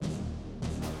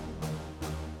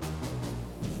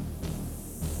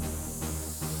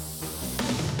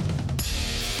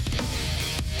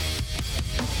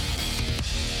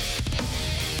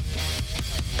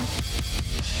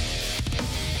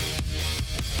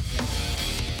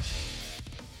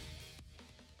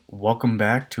Welcome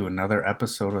back to another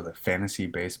episode of the Fantasy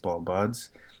Baseball Buds.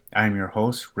 I'm your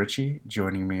host, Richie.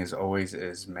 Joining me as always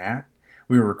is Matt.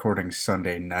 We were recording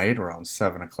Sunday night around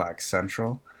 7 o'clock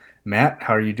Central. Matt,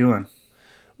 how are you doing?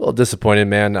 A little disappointed,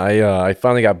 man. I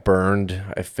finally got burned.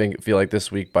 Feel like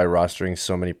this week by rostering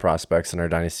so many prospects in our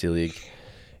dynasty league.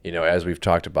 As we've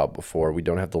talked about before, we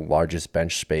don't have the largest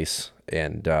bench space,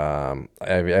 and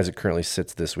as it currently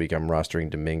sits this week, I'm rostering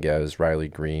Dominguez, Riley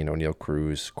Green, O'Neill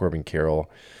Cruz, Corbin Carroll,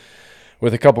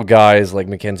 with a couple guys like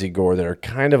Mackenzie Gore that are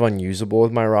kind of unusable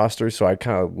with my roster. So I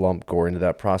kind of lump Gore into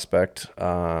that prospect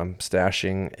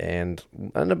stashing and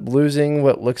end up losing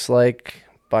what looks like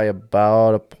by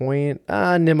about a point.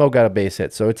 Nimmo got a base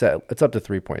hit, so it's up to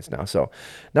 3 points now. So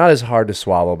not as hard to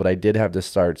swallow, but I did have to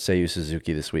start Seiyu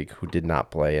Suzuki this week, who did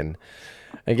not play. And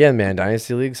again, man,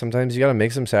 Dynasty League, sometimes you got to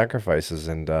make some sacrifices,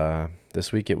 and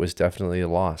this week it was definitely a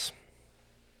loss.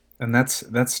 And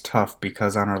that's tough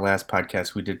because on our last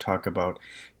podcast we did talk about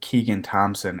Keegan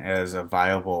Thompson as a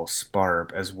viable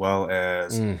sparb as well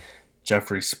as Mm.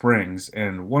 Jeffrey Springs,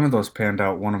 and one of those panned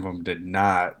out, one of them did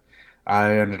not.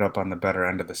 I ended up on the better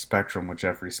end of the spectrum with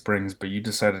Jeffrey Springs, but you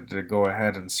decided to go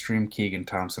ahead and stream Keegan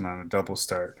Thompson on a double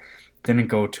start. Didn't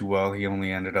go too well. He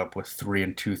only ended up with 3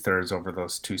 and 2/3 over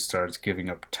those two starts,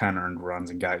 giving up 10 earned runs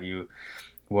and got you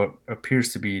what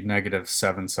appears to be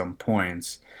 -7 some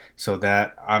points. So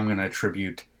that I'm going to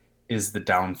attribute is the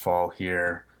downfall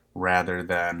here rather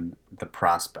than the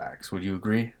prospects. Would you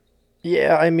agree?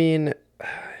 Yeah, I mean,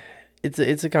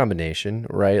 it's a combination,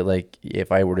 right? Like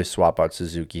if I were to swap out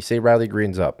Suzuki, say Riley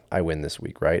Green's up, I win this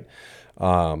week, right?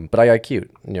 But I got cute.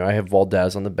 I have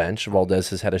Valdez on the bench. Valdez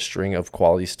has had a string of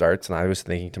quality starts, and I was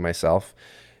thinking to myself,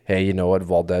 hey, you know what?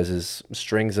 Valdez's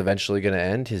string's eventually going to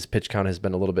end. His pitch count has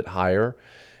been a little bit higher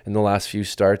in the last few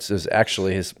starts. Is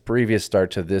actually his previous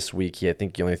start to this week. I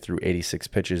think he only threw 86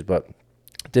 pitches, but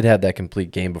did have that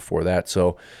complete game before that.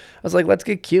 So I was like, let's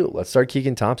get cute. Let's start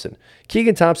Keegan Thompson.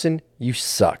 Keegan Thompson, you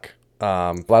suck.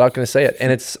 Flat out going to say it.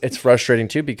 And it's frustrating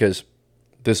too because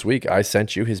this week I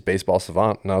sent you his baseball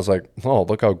savant and I was like, oh,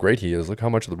 look how great he is. Look how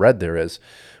much of the red there is.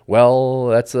 Well,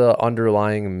 that's a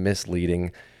underlying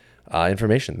misleading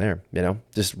information there.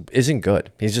 Just isn't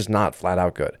good. He's just not flat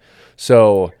out good.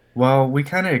 So Well, we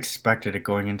kind of expected it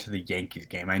going into the Yankees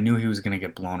game. I knew he was going to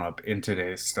get blown up in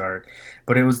today's start,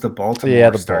 but it was the yeah,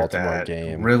 Baltimore the start Baltimore that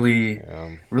game. really,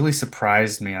 Um, really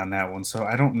surprised me on that one. So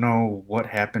I don't know what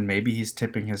happened. Maybe he's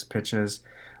tipping his pitches.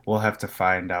 We'll have to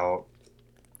find out.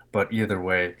 But either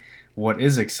way, what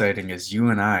is exciting is you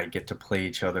and I get to play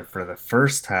each other for the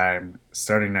first time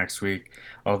starting next week.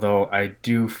 Although I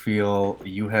do feel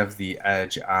you have the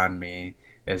edge on me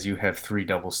as you have three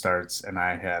double starts and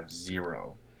I have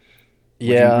zero.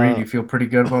 Would you agree? Do yeah, you feel pretty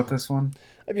good about this one?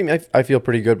 I mean, I feel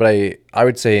pretty good, but I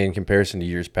would say in comparison to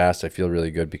years past, I feel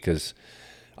really good because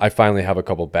I finally have a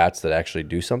couple bats that actually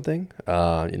do something.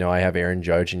 I have Aaron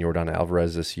Judge and Jordan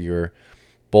Alvarez this year,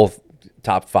 both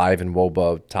top five in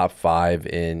WOBA, top five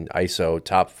in ISO,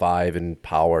 top five in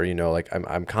power. Like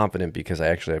I'm confident because I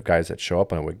actually have guys that show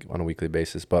up on a weekly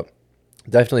basis. But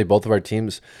definitely both of our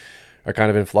teams are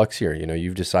kind of in flux here.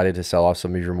 You've decided to sell off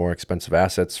some of your more expensive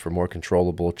assets for more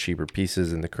controllable, cheaper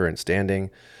pieces in the current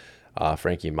standing.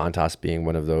 Frankie Montas being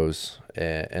one of those.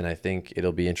 And I think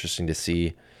it'll be interesting to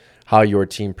see how your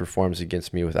team performs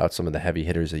against me without some of the heavy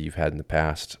hitters that you've had in the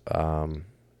past. And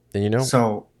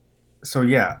So, so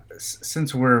yeah,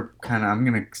 since we're kind of, I'm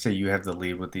going to say you have the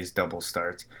lead with these double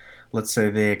starts. Let's say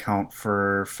they account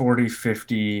for 40,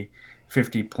 50,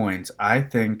 50 points. I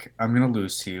think I'm going to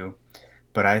lose to you,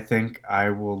 but I think I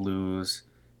will lose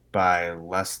by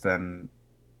less than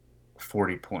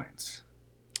 40 points.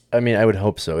 I mean, I would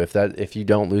hope so. If you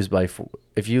don't lose by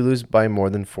if you lose by more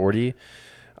than 40,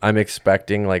 I'm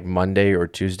expecting like Monday or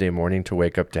Tuesday morning to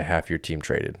wake up to half your team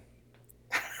traded.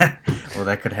 Well,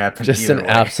 that could happen Just an either way.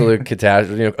 absolute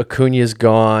catastrophe. Acuna's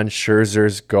gone,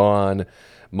 Scherzer's gone,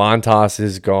 Montas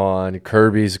is gone,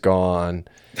 Kirby's gone,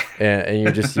 and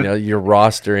you're just you're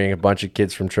rostering a bunch of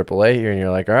kids from AAA here, and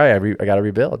you're like, all right, I got to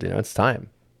rebuild. It's time.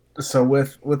 So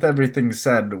with everything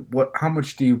said, what how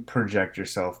much do you project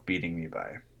yourself beating me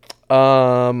by?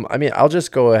 I mean, I'll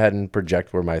just go ahead and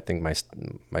project where I think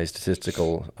my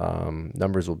statistical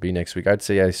numbers will be next week. I'd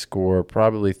say I score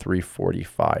probably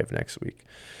 345 next week,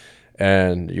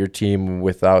 and your team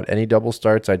without any double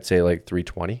starts, I'd say like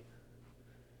 320.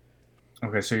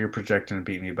 Okay, so you're projecting to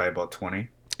beat me by about 20.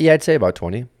 Yeah, I'd say about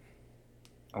 20.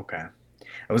 Okay.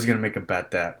 I was gonna make a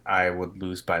bet that I would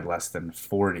lose by less than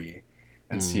 40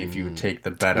 and see if you would Mm, take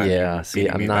the bet on yeah. you See,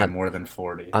 beating me by more than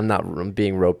 40. I'm not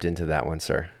being roped into that one,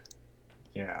 sir.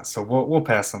 Yeah, so we'll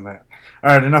pass on that.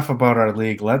 All right, enough about our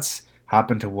league. Let's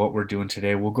hop into what we're doing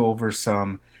today. We'll go over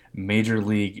some major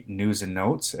league news and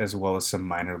notes as well as some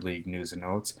minor league news and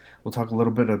notes. We'll talk a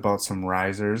little bit about some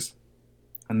risers,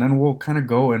 and then we'll kind of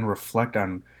go and reflect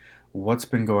on what's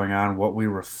been going on, what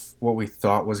we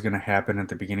thought was going to happen at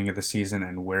the beginning of the season,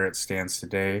 and where it stands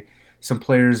today. Some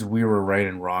players we were right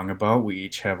and wrong about. We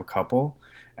each have a couple,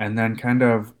 and then kind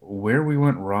of where we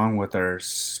went wrong with our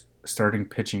starting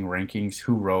pitching rankings,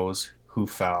 who rose, who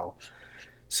fell.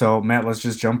 So, Matt, let's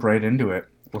just jump right into it.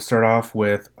 We'll start off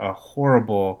with a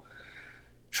horrible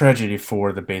tragedy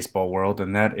for the baseball world,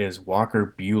 and that is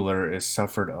Walker Buehler has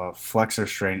suffered a flexor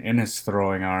strain in his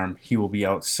throwing arm. He will be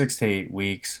out 6 to 8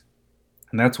 weeks,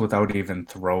 and that's without even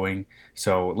throwing.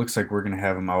 So it looks like we're going to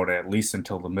have him out at least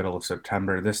until the middle of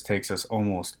September. This takes us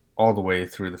almost all the way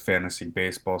through the fantasy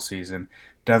baseball season.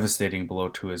 Devastating blow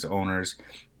to his owners.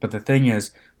 But the thing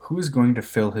is, who is going to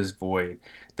fill his void?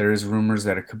 There is rumors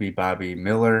that it could be Bobby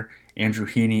Miller. Andrew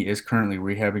Heaney is currently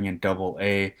rehabbing in Double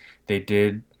A. They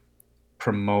did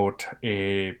promote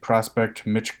a prospect,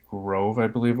 Mitch Grove, I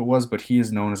believe it was, but he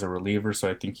is known as a reliever, so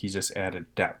I think he just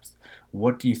added depth.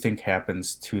 What do you think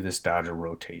happens to this Dodger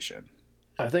rotation?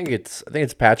 I think it's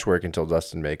patchwork until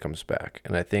Dustin May comes back,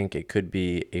 and I think it could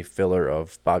be a filler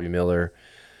of Bobby Miller.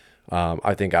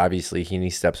 I think obviously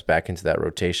Heaney steps back into that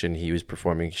rotation. He was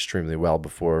performing extremely well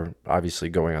before, obviously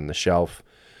going on the shelf.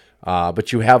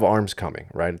 But you have arms coming,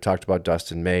 right? I talked about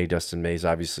Dustin May. Dustin May is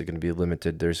obviously going to be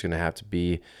limited. There's going to have to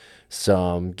be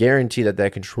some guarantee that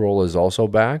that control is also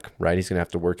back, right? He's going to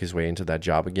have to work his way into that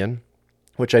job again,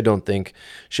 which I don't think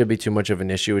should be too much of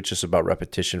an issue. It's just about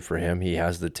repetition for him. He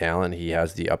has the talent. He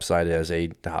has the upside as a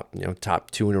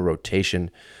top two in a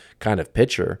rotation kind of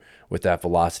pitcher with that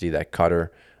velocity, that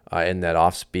cutter, and that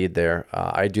off speed there.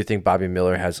 I do think Bobby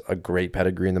Miller has a great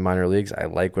pedigree in the minor leagues. I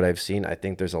like what I've seen. I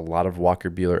think there's a lot of Walker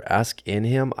Buehler-esque in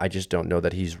him. I just don't know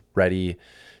that he's ready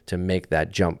to make that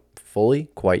jump fully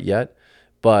quite yet.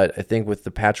 But I think with the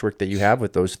patchwork that you have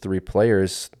with those three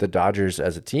players, the Dodgers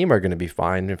as a team are going to be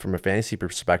fine. And from a fantasy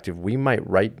perspective, we might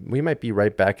be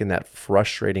right back in that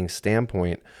frustrating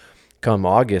standpoint come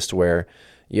August where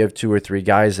you have two or three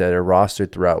guys that are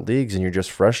rostered throughout leagues and you're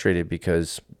just frustrated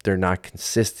because they're not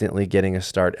consistently getting a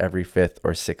start every fifth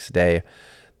or sixth day.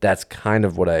 That's kind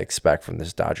of what I expect from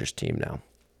this Dodgers team now.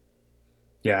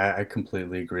 Yeah, I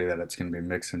completely agree that it's going to be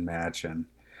mix and match, and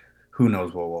who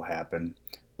knows what will happen.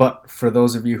 But for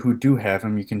those of you who do have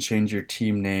him, you can change your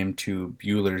team name to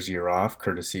Bueller's Year Off,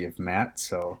 courtesy of Matt.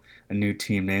 So a new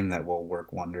team name that will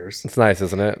work wonders. It's nice,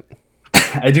 isn't it?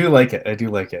 I do like it. I do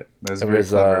like it. That was It very was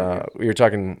clever of you. we were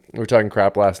talking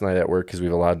crap last night at work because we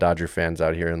have a lot of Dodger fans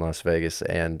out here in Las Vegas,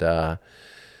 and one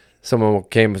of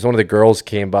the girls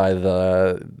came by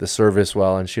the service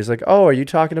well, and she was like, "Oh, are you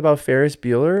talking about Ferris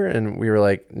Bueller?" And we were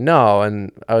like, "No,"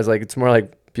 and I was like, "It's more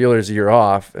like Bueller's Year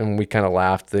Off," and we kind of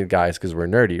laughed, the guys, because we're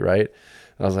nerdy, right?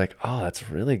 And I was like, "Oh, that's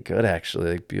really good,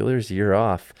 actually, like Bueller's Year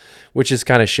Off," which is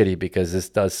kind of shitty because this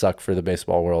does suck for the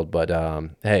baseball world, but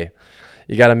hey,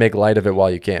 you got to make light of it while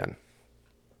you can.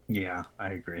 Yeah,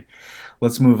 I agree.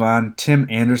 Let's move on. Tim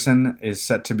Anderson is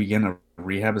set to begin a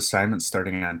rehab assignment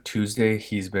starting on Tuesday.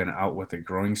 He's been out with a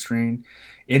growing strain.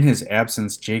 In his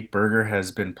absence, Jake Berger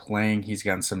has been playing. He's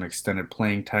gotten some extended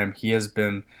playing time. He has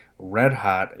been red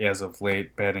hot as of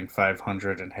late, batting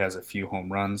 500 and has a few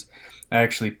home runs. I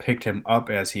actually picked him up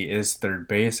as he is third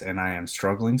base, and I am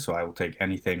struggling, so I will take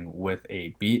anything with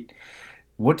a beat.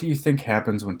 What do you think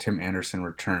happens when Tim Anderson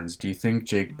returns? Do you think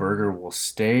Jake Berger will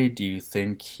stay? Do you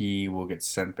think he will get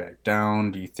sent back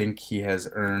down? Do you think he has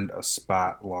earned a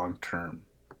spot long term?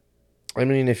 I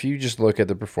mean, if you just look at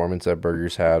the performance that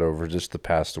Berger's had over just the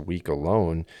past week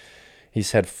alone,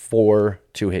 he's had four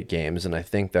two-hit games, and I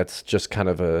think that's just kind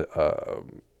of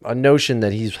a notion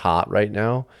that he's hot right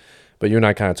now. But you and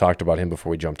I kind of talked about him before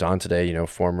we jumped on today.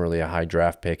 Formerly a high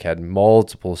draft pick, had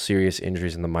multiple serious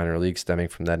injuries in the minor league stemming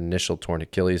from that initial torn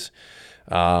Achilles.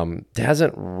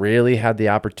 Hasn't really had the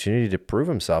opportunity to prove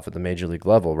himself at the major league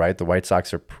level, right? The White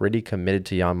Sox are pretty committed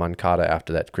to Jan Moncada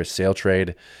after that Chris Sale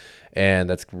trade, and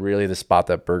that's really the spot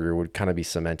that Berger would kind of be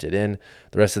cemented in.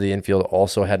 The rest of the infield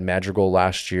also had Madrigal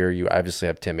last year. You obviously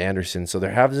have Tim Anderson, so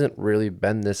there hasn't really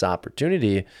been this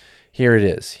opportunity. Here it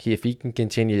is. If he can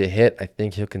continue to hit, I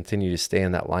think he'll continue to stay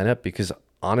in that lineup because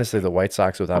honestly, the White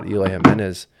Sox without Eli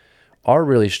Jimenez are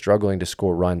really struggling to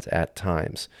score runs at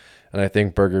times. And I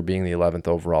think Berger being the 11th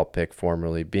overall pick,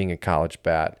 formerly being a college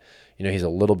bat, he's a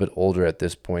little bit older at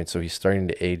this point, so he's starting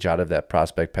to age out of that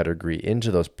prospect pedigree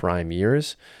into those prime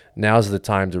years. Now's the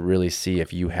time to really see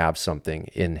if you have something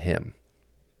in him.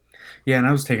 Yeah, and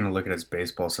I was taking a look at his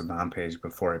baseball savant page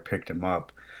before I picked him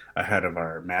up ahead of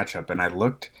our matchup, and I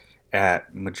looked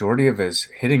at majority of his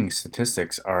hitting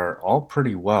statistics are all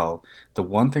pretty well. The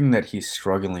one thing that he's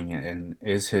struggling in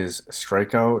is his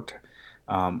strikeout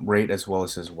rate as well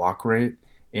as his walk rate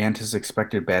and his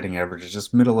expected batting average is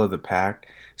just middle of the pack.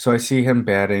 So I see him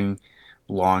batting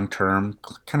long term,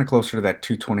 kind of closer to that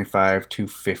 225,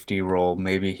 250 roll.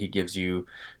 Maybe he gives you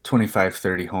 25,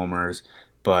 30 homers,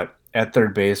 but at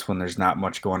third base when there's not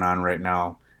much going on right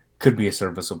now, could be a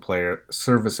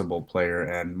serviceable player,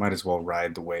 and might as well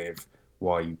ride the wave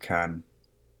while you can.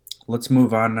 Let's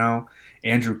move on now.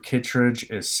 Andrew Kittredge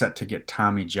is set to get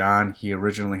Tommy John. He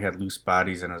originally had loose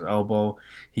bodies in his elbow.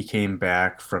 He came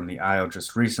back from the aisle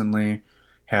just recently,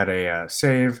 had a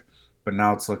save, but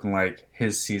now it's looking like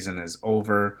his season is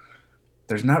over.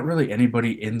 There's not really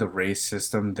anybody in the race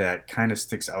system that kind of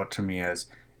sticks out to me as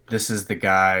this is the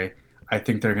guy. I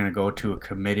think they're going to go to a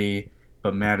committee.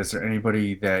 But Matt, is there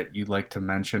anybody that you'd like to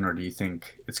mention, or do you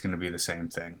think it's going to be the same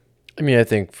thing? I mean, I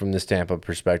think from the Tampa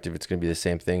perspective, it's going to be the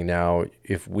same thing. Now,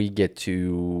 if we get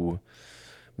to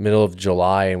middle of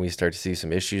July and we start to see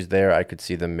some issues there, I could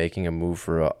see them making a move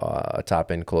for a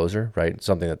top end closer, right?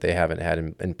 Something that they haven't had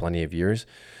in plenty of years.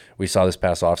 We saw this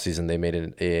past offseason, they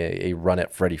made a run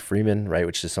at Freddie Freeman, right?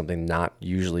 Which is something not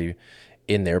usually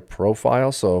in their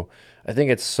profile. So I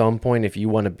think at some point, if you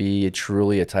want to be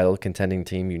truly a title contending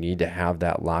team, you need to have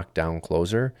that lockdown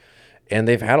closer. And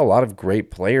they've had a lot of great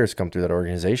players come through that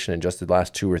organization in just the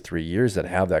last 2 or 3 years that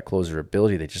have that closer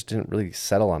ability. They just didn't really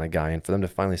settle on a guy. And for them to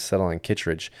finally settle on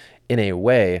Kittredge in a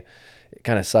way, it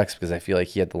kind of sucks because I feel like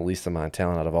he had the least amount of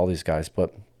talent out of all these guys.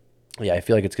 But yeah, I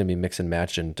feel like it's going to be mix and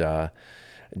match. And I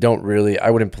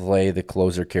wouldn't play the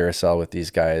closer carousel with these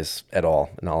guys at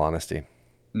all, in all honesty.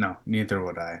 No, neither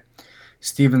would I.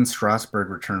 Steven Strasburg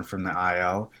returned from the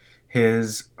IL.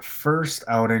 His first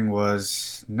outing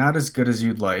was not as good as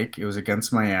you'd like. It was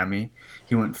against Miami.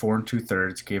 He went 4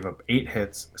 2/3, gave up 8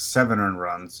 hits, 7 earned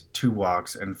runs, 2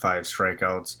 walks, and 5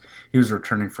 strikeouts. He was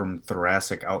returning from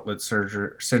thoracic outlet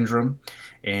syndrome,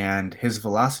 and his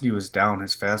velocity was down.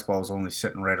 His fastball was only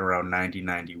sitting right around 90,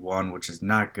 91, which is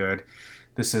not good.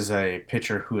 This is a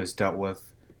pitcher who has dealt with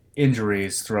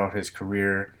injuries throughout his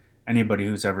career. Anybody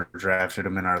who's ever drafted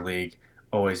him in our league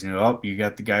always knew, oh, you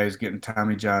got the guy who's getting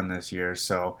Tommy John this year.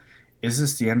 So is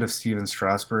this the end of Steven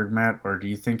Strasburg, Matt, or do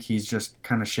you think he's just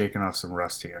kind of shaking off some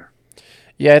rust here?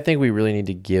 Yeah, I think we really need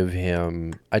to give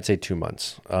him, I'd say 2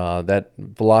 months. That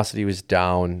velocity was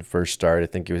down first start. I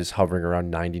think it was hovering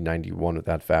around 90, 91 with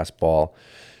that fastball,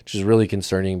 which is really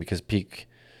concerning because peak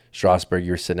Strasburg,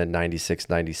 you're sitting at 96,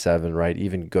 97, right?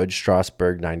 Even good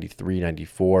Strasburg, 93,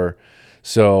 94.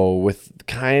 So, with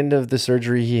kind of the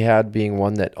surgery he had being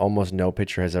one that almost no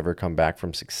pitcher has ever come back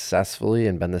from successfully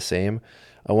and been the same,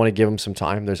 I want to give him some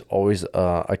time. There's always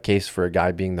a case for a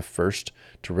guy being the first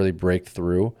to really break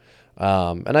through.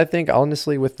 And I think,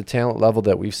 honestly, with the talent level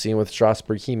that we've seen with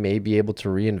Strasburg, he may be able to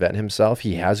reinvent himself.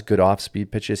 He has good off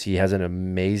speed pitches, he has an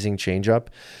amazing changeup.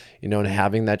 And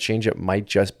having that changeup might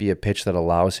just be a pitch that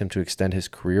allows him to extend his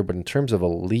career. But in terms of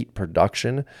elite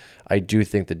production, I do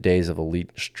think the days of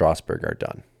elite Strasburg are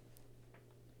done.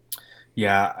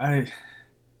 Yeah,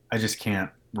 I just can't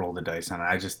roll the dice on it.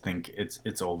 I just think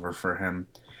it's over for him.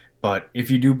 But if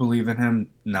you do believe in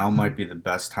him, now might be the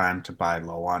best time to buy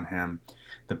low on him.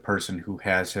 The person who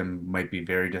has him might be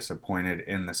very disappointed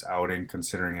in this outing,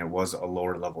 considering it was a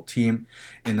lower level team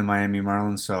in the Miami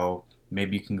Marlins. So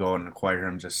maybe you can go and acquire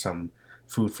him, just some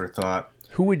food for thought.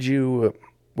 Who would you,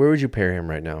 where would you pair him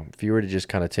right now? If you were to just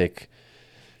kind of take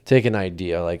an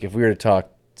idea, like if we were to talk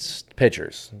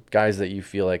pitchers, guys that you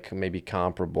feel like maybe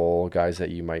comparable, guys that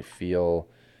you might feel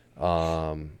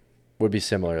would be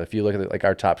similar. If you look at like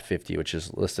our top 50, which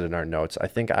is listed in our notes, I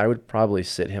think I would probably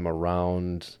sit him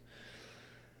around.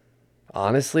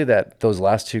 Honestly, that those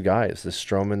last two guys, the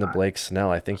Stroman, the I, Blake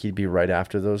Snell, I think he'd be right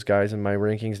after those guys in my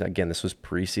rankings. Now, again, this was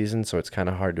preseason, so it's kind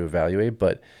of hard to evaluate,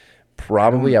 but I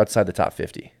probably don't, outside the top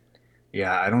 50.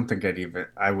 yeah, I don't think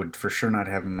I would for sure not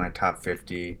have him in my top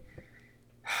 50.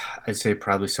 I'd say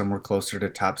probably somewhere closer to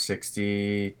top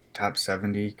 60, top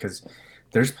 70, because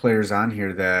there's players on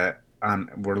here that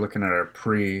we're looking at our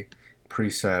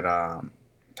preset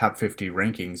top 50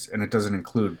 rankings, and it doesn't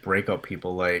include breakout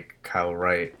people like Kyle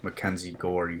Wright, Mackenzie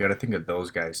Gore. You got to think of those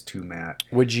guys too, Matt,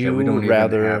 Would that we you don't even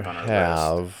rather have on our list.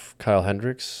 have Kyle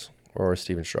Hendricks or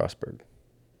Steven Strasburg?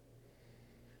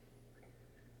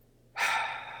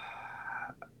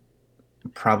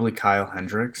 Probably Kyle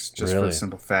Hendricks, just for the Really?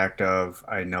 simple fact of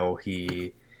I know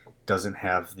he doesn't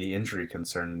have the injury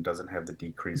concern, doesn't have the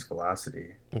decreased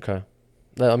velocity. Okay.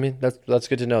 No, I mean that's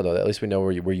good to know though. At least we know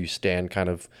where you stand, kind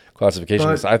of classification.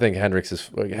 Because But I think Hendricks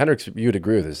is Hendricks. You'd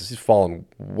agree with this. He's fallen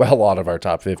well out of our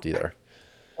top 50 there.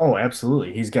 Oh,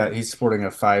 absolutely. He's sporting a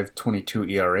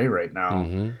 5.22 ERA right now,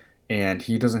 Hmm. and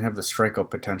he doesn't have the strikeout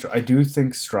potential. I do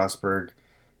think Strasburg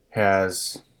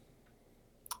has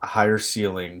a higher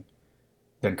ceiling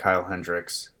than Kyle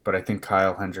Hendricks, but I think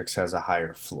Kyle Hendricks has a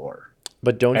higher floor.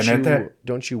 But And at that,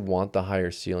 don't you want the higher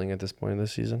ceiling at this point in the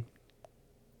season?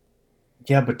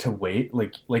 yeah, but to wait,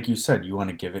 like you said, you want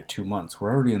to give it 2 months.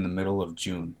 We're already in the middle of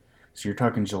June. So you're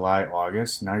talking July,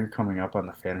 August. Now you're coming up on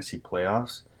the fantasy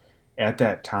playoffs. At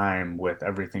that time, with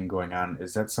everything going on,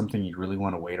 is that something you really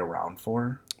want to wait around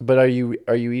for? But are you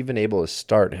even able to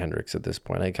start Hendricks at this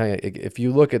point? I kind of if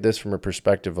you look at this from a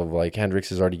perspective of like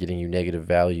Hendricks is already getting you negative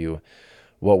value,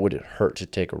 what would it hurt to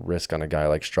take a risk on a guy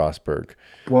like Strasburg,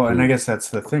 Well, and I who guess that's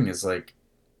the thing is like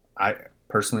I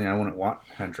personally I wouldn't want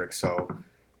Hendricks, so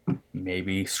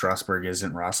maybe Strasburg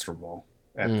isn't rosterable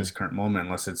at mm, this current moment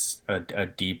unless it's a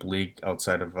deep league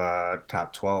outside of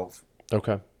top 12.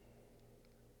 okay.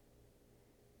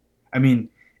 I mean,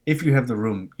 if you have the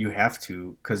room, you have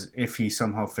to, because if he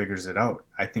somehow figures it out,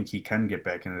 I think he can get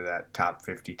back into that top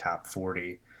 50, top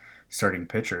 40 starting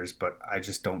pitchers, but I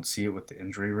just don't see it with the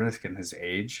injury risk and his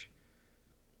age.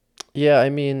 Yeah, I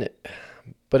mean,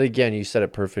 but again, you said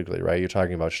it perfectly, right? You're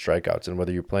talking about strikeouts and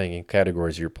whether you're playing in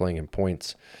categories or you're playing in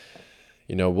points.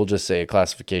 We'll just say a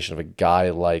classification of a guy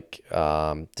like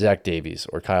Zach Davies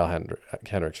or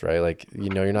Hendricks, right? Like,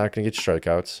 you're not going to get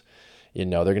strikeouts. They're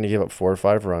going to give up 4 or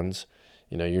 5 runs.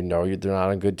 They're not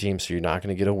on good teams, so you're not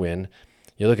going to get a win.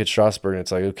 You look at Strasburg, and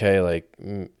it's like, okay, like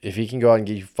if he can go out and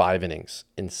give you 5 innings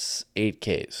in 8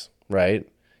 Ks, right?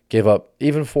 Give up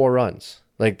even 4 runs.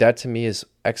 Like that to me is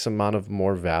X amount of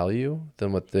more value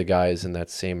than what the guys in that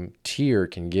same tier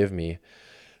can give me.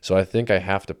 So I think I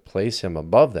have to place him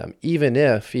above them, even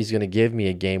if he's going to give me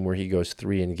a game where he goes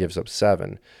 3 and gives up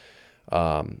 7,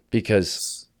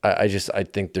 because I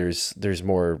think there's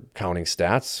more counting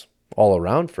stats all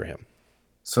around for him.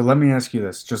 So let me ask you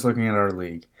this, just looking at our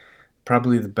league,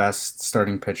 probably the best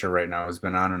starting pitcher right now has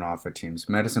been on and off of teams.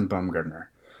 Madison Bumgarner,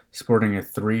 sporting a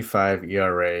 3.5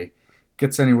 ERA,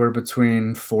 gets anywhere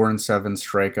between 4 and 7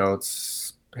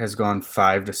 strikeouts, has gone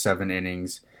 5 to 7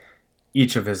 innings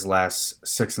each of his last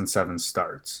 6 and 7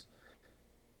 starts.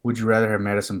 Would you rather have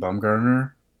Madison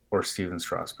Bumgarner or Steven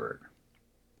Strasburg?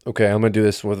 Okay, I'm gonna do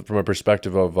this from a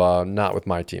perspective of not with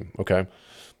my team. Okay,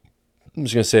 I'm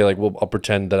just gonna say like, well, I'll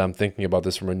pretend that I'm thinking about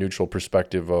this from a neutral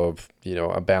perspective of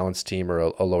a balanced team or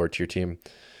a lower tier team.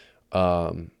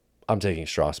 Um, I'm taking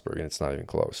Strasburg, and it's not even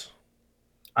close.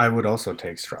 I would also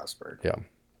take Strasburg. Yeah,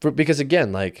 because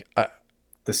again, like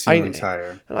The I ceiling's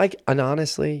higher. and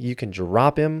honestly, you can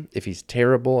drop him if he's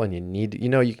terrible and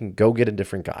you can go get a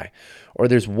different guy. Or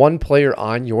there's one player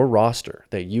on your roster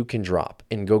that you can drop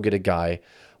and go get a guy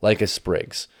like a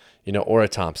Spriggs, or a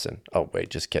Thompson. Oh, wait,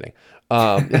 just kidding.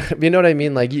 You know what I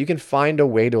mean? Like you can find a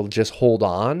way to just hold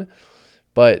on,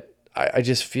 but I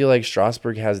just feel like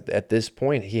Strasburg has, at this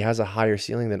point, he has a higher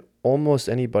ceiling than almost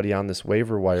anybody on this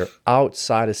waiver wire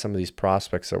outside of some of these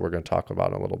prospects that we're going to talk about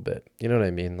in a little bit. You know what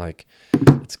I mean? Like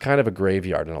it's kind of a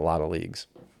graveyard in a lot of leagues.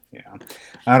 Yeah.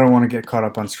 I don't want to get caught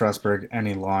up on Strasburg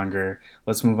any longer.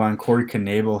 Let's move on. Corey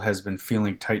Knebel has been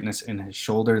feeling tightness in his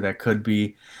shoulder. That could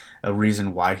be a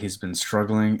reason why he's been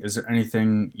struggling. Is there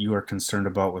anything you are concerned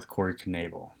about with Corey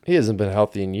Knebel? He hasn't been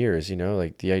healthy in years,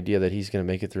 like the idea that he's going to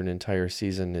make it through an entire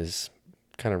season is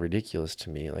kind of ridiculous to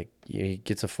me. Like he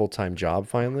gets a full-time job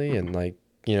finally and like,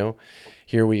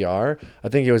 here we are. I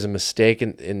think it was a mistake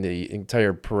in the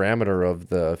entire parameter of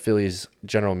the Phillies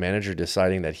general manager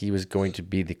deciding that he was going to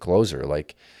be the closer.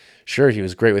 Like, sure, he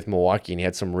was great with Milwaukee and he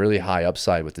had some really high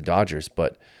upside with the Dodgers,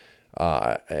 but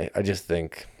I just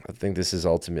I think this is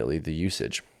ultimately the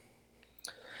usage.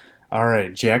 All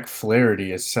right. Jack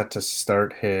Flaherty is set to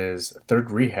start his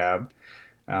third rehab.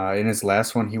 In his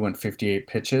last one, he went 58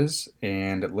 pitches,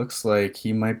 and it looks like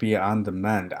he might be on the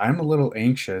mend. I'm a little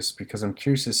anxious because I'm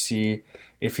curious to see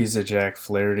if he's a Jack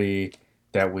Flaherty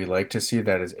that we like to see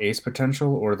that is ace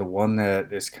potential or the one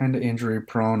that is kind of injury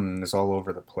prone and is all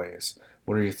over the place.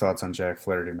 What are your thoughts on Jack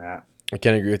Flaherty, Matt? I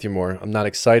can't agree with you more. I'm not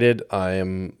excited. I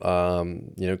am,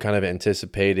 kind of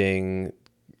anticipating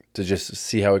to just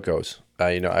see how it goes.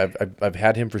 I've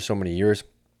had him for so many years,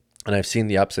 and I've seen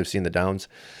the ups, I've seen the downs.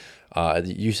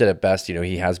 You said it best.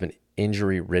 He has been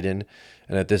injury ridden,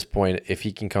 and at this point, if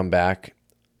he can come back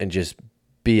and just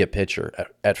be a pitcher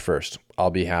at first, I'll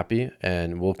be happy,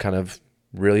 and we'll kind of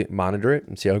really monitor it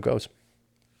and see how it goes.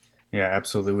 Yeah,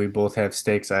 absolutely. We both have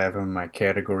stakes. I have him in my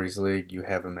categories league. You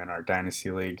have him in our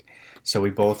dynasty league. So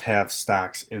we both have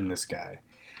stocks in this guy.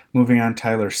 Moving on,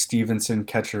 Tyler Stevenson,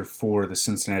 catcher for the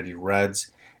Cincinnati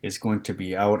Reds. is going to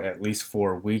be out at least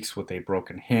 4 weeks with a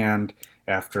broken hand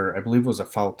after, I believe it was a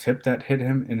foul tip that hit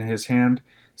him in his hand.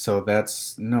 So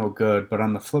that's no good. But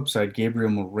on the flip side,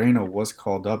 Gabriel Moreno was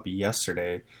called up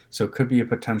yesterday, so it could be a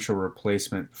potential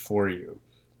replacement for you.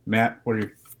 Matt, what are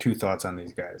your two thoughts on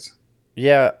these guys?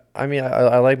 Yeah, I mean,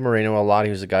 I like Moreno a lot.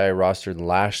 He was a guy I rostered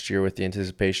last year with the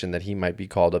anticipation that he might be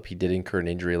called up. He did incur an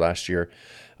injury last year.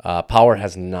 Power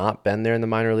has not been there in the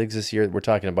minor leagues this year. We're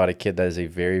talking about a kid that is a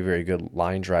very, very good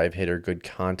line drive hitter, good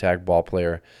contact ball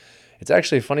player. It's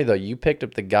actually funny though. You picked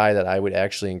up the guy that I would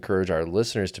actually encourage our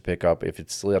listeners to pick up if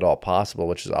it's still at all possible,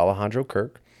 which is Alejandro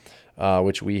Kirk,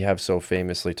 which we have so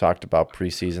famously talked about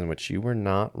preseason, which you were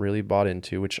not really bought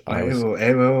into, which I was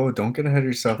Hey, whoa, don't get ahead of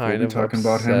yourself. We'll kind be of talking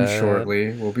about him upset.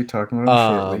 shortly. We'll be talking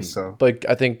about him shortly. So But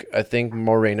I think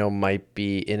Moreno might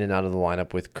be in and out of the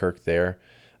lineup with Kirk there.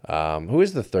 Who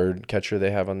is the third catcher they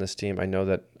have on this team? I know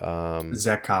that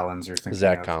Zach Collins, you're thinking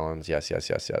Zach of. Collins. Yes, yes,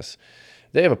 yes, yes.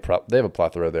 They have a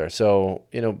plethora there. So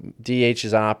DH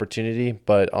is an opportunity,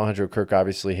 but Alejandro Kirk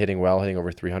obviously hitting well, hitting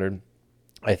over 300.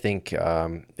 I think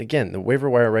again the waiver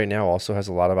wire right now also has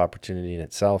a lot of opportunity in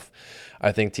itself.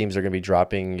 I think teams are going to be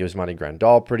dropping Yasmani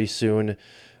Grandal pretty soon.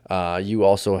 You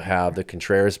also have the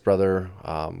Contreras brother.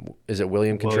 Is it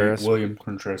William Contreras? William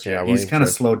Contreras, Yeah, yeah, he's William kind of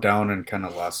Contreras. slowed down and kind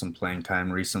of lost some playing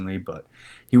time recently, but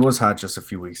he was hot just a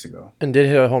few weeks ago. And did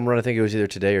hit a home run. I think it was either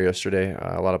today or yesterday.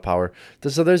 A lot of power.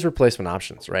 So there's replacement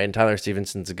options, right? And Tyler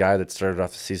Stevenson's a guy that started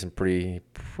off the season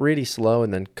pretty slow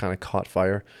and then kind of caught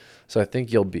fire. So I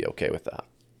think you'll be okay with that.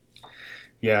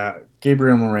 Yeah,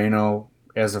 Gabriel Moreno,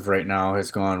 as of right now,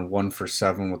 has gone 1 for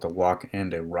 7 with a walk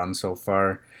and a run so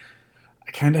far. I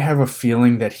kind of have a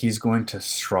feeling that he's going to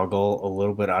struggle a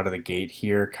little bit out of the gate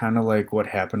here, kind of like what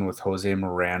happened with Jose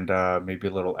Miranda, maybe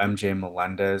a little MJ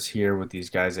Melendez here with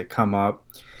these guys that come up.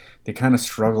 They kind of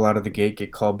struggle out of the gate,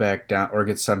 get called back down or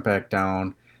get sent back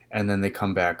down, and then they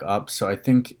come back up. So I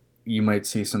think you might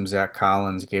see some Zach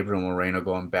Collins, Gabriel Moreno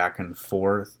going back and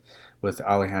forth with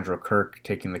Alejandro Kirk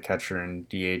taking the catcher and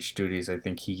DH duties. I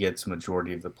think he gets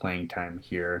majority of the playing time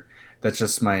here. That's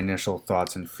just my initial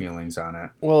thoughts and feelings on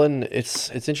it. Well, and it's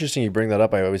interesting you bring that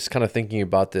up. I was kind of thinking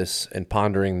about this and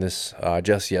pondering this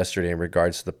just yesterday in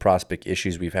regards to the prospect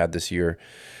issues we've had this year.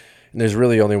 And there's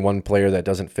really only one player that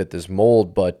doesn't fit this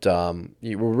mold, but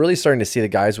we're really starting to see the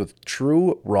guys with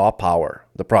true raw power,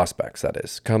 the prospects that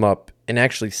is, come up and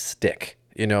actually stick.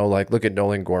 Like look at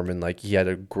Nolan Gorman. Like he had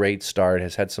a great start,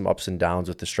 has had some ups and downs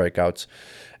with the strikeouts.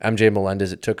 MJ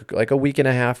Melendez, it took like a week and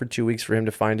a half or 2 weeks for him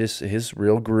to find his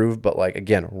real groove. But like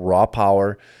again, raw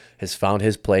power has found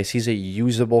his place. He's a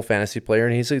usable fantasy player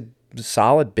and he's a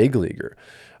solid big leaguer.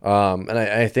 And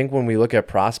I think when we look at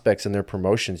prospects and their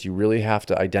promotions, you really have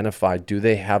to identify, do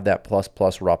they have that plus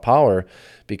plus raw power?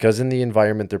 Because in the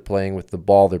environment they're playing with the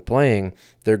ball they're playing,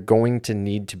 they're going to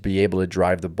need to be able to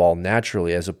drive the ball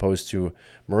naturally, as opposed to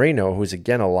Moreno, who's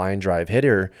again a line drive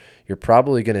hitter. You're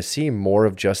probably going to see more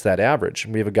of just that average.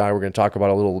 We have a guy we're going to talk about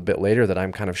a little bit later that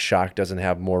I'm kind of shocked doesn't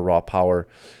have more raw power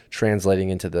translating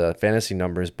into the fantasy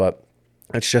numbers, but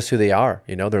that's just who they are.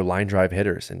 They're line drive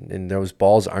hitters, and those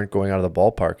balls aren't going out of the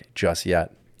ballpark just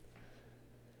yet.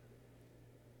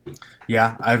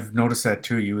 Yeah, I've noticed that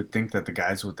too. You would think that the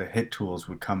guys with the hit tools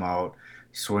would come out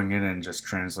swinging and just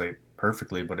translate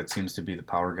perfectly, but it seems to be the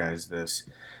power guys this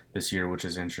year, which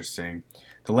is interesting.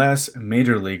 The last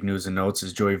major league news and notes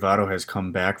is Joey Votto has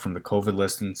come back from the COVID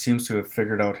list and seems to have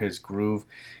figured out his groove.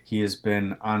 He has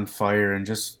been on fire, and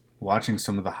just watching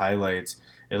some of the highlights,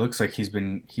 it looks like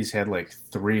he's had like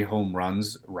 3 home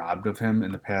runs robbed of him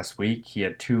in the past week. He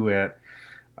had two at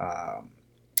um,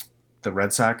 the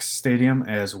Red Sox stadium,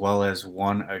 as well as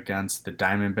one against the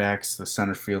Diamondbacks. The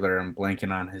center fielder, I'm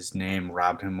blanking on his name,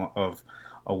 robbed him of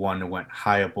a one that went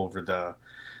high up over the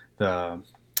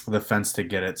the fence to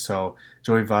get it. So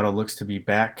Joey Votto looks to be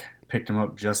back. Picked him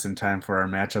up just in time for our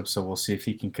matchup, so we'll see if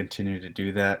he can continue to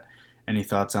do that. Any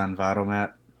thoughts on Votto,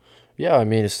 Matt? Yeah, I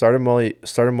mean, start him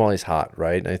while he's hot,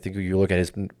 right? And I think if you look at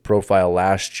his profile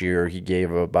last year, he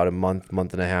gave about a month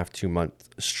and a half, 2 month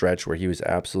stretch where he was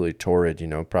absolutely torrid.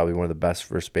 Probably one of the best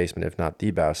first basemen, if not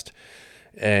the best.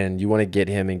 And you want to get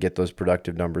him and get those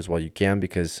productive numbers while you can,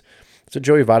 because so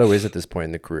Joey Votto is at this point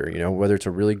in the career. Whether it's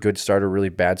a really good start or really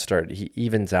bad start, he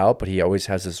evens out, but he always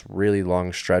has this really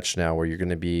long stretch now where you're going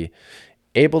to be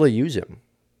able to use him.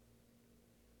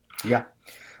 Yeah.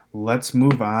 Let's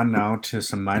move on now to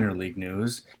some minor league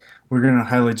news. We're going to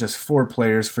highlight just 4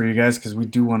 players for you guys because we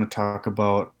do want to talk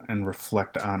about and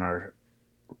reflect on our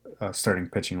starting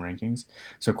pitching rankings.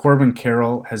 So Corbin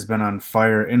Carroll has been on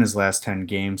fire in his last 10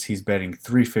 games. He's batting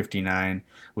 359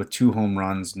 with 2 home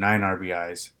runs, 9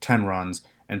 RBIs, 10 runs,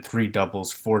 and three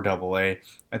doubles for Double A.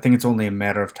 I think it's only a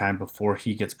matter of time before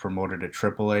he gets promoted to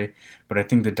Triple A, but I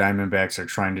think the Diamondbacks are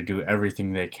trying to do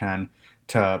everything they can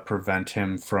to prevent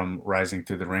him from rising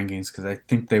through the rankings because I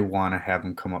think they want to have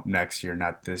him come up next year,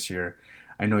 not this year.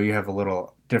 I know you have a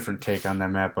little different take on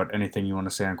that, Matt, but anything you want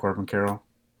to say on Corbin Carroll?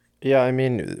 Yeah, I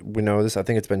mean, we know this. I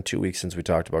think it's been 2 weeks since we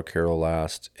talked about Carroll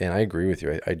last, and I agree with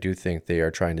you. I do think they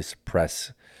are trying to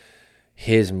suppress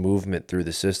his movement through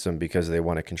the system because they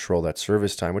want to control that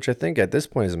service time, which I think at this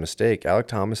point is a mistake. Alec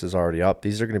Thomas is already up.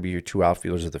 These are going to be your two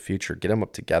outfielders of the future. Get them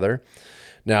up together.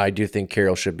 Now, I do think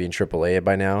Carroll should be in AAA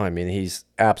by now. I mean, he's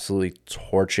absolutely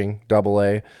torching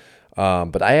AA.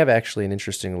 But I have actually an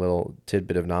interesting little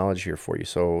tidbit of knowledge here for you.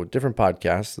 So, different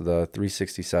podcasts, the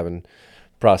 367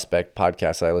 Prospect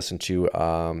podcast I listened to,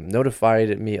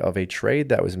 notified me of a trade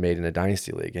that was made in a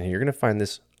Dynasty League. And you're going to find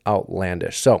this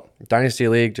outlandish. So, Dynasty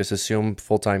League, just assume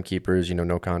full time keepers,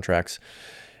 no contracts.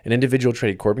 An individual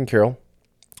traded Corbin Carroll,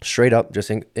 straight up,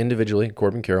 just individually,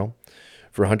 Corbin Carroll,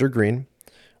 for Hunter Green,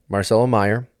 Marcelo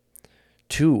Meyer,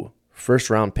 two first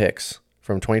round picks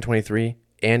from 2023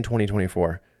 and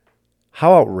 2024.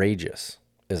 How outrageous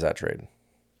is that trade?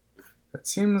 That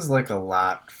seems like a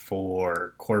lot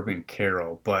for Corbin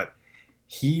Carroll, but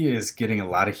he is getting a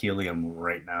lot of helium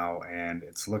right now, and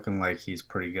it's looking like he's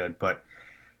pretty good. But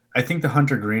I think the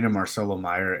Hunter Green and Marcelo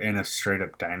Meyer in a straight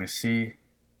up dynasty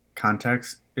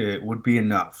context, it would be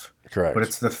enough. But Correct.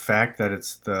 it's the fact that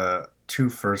it's the two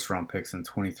first round picks in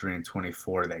 23 and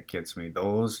 24 that gets me.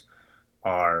 Those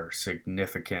are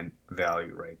significant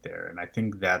value right there. And I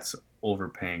think that's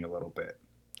overpaying a little bit.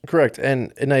 Correct.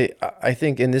 And I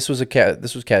think and this was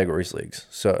categories leagues.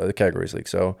 So the categories league.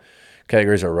 So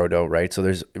categories are roto, right? So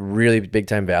there's really big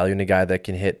time value in a guy that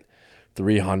can hit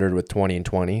 300 with 20 and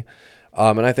 20.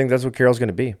 And I think that's what Carroll's going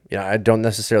to be. I don't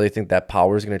necessarily think that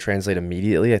power is going to translate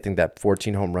immediately. I think that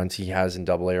 14 home runs he has in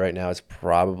Double A right now is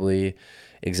probably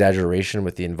exaggeration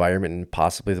with the environment and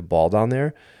possibly the ball down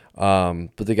there.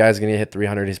 But the guy's going to hit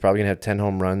 300. He's probably going to have 10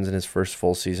 home runs in his first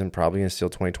full season, probably going to steal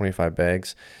 20, 25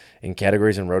 bags. In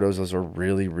categories and rotos, those are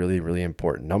really, really, really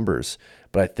important numbers.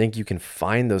 But I think you can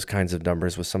find those kinds of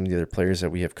numbers with some of the other players that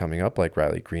we have coming up, like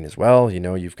Riley Green as well.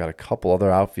 You've got a couple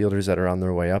other outfielders that are on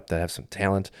their way up that have some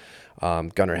talent.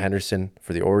 Gunnar Henderson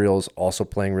for the Orioles, also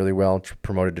playing really well,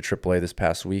 promoted to AAA this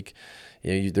past week.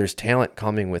 There's talent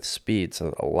coming with speed,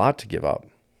 so a lot to give up.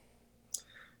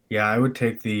 Yeah, I would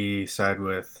take the side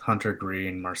with Hunter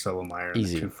Green, Marcelo Meyer, and the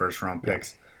Easy. two first round Yeah.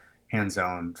 picks. Hands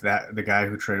down. That the guy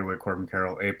who traded away Corbin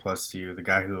Carroll, A plus to you. The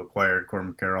guy who acquired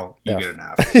Corbin Carroll, you get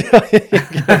F. an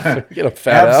F. Get a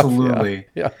fat F. Yeah. Absolutely.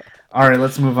 Yeah. All right,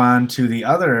 let's move on to the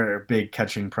other big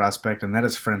catching prospect, and that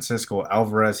is Francisco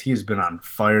Alvarez. He has been on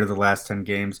fire the last 10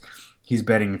 games. He's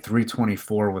batting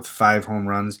 324 with five home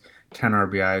runs, 10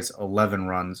 RBIs, 11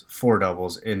 runs, four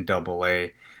doubles in Double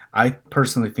A. I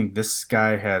personally think this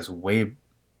guy has way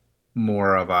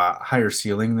more of a higher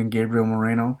ceiling than Gabriel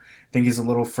Moreno. I think he's a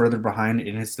little further behind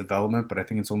in his development, but I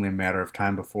think it's only a matter of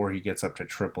time before he gets up to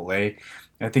AAA.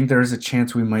 I think there is a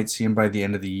chance we might see him by the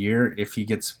end of the year if he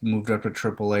gets moved up to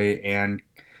AAA and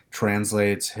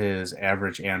translates his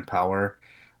average and power.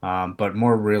 But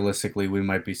more realistically, we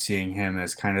might be seeing him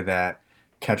as kind of that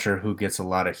catcher who gets a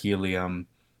lot of helium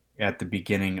at the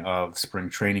beginning of spring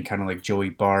training, kind of like Joey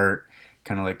Bart,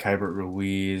 kind of like Kybert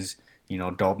Ruiz,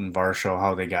 Dalton Varsho,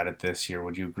 how they got it this year.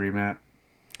 Would you agree, Matt?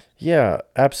 Yeah,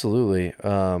 absolutely.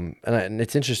 And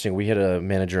it's interesting. We had a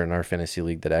manager in our fantasy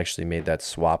league that actually made that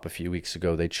swap a few weeks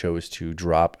ago. They chose to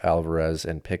drop Alvarez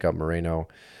and pick up Moreno.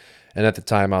 And at the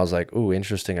time, I was like, "Ooh,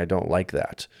 interesting. I don't like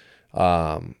that."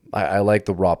 I like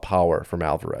the raw power from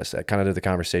Alvarez. That kind of did the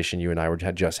conversation you and I were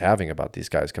just having about these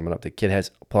guys coming up. The kid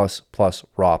has plus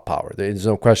raw power. There's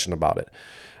no question about it.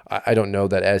 I don't know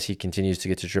that as he continues to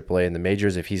get to AAA in the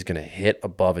majors, if he's going to hit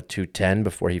above a 210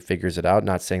 before he figures it out.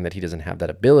 Not saying that he doesn't have that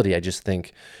ability. I just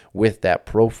think with that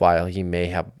profile, he may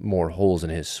have more holes in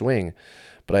his swing.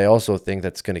 But I also think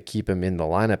that's going to keep him in the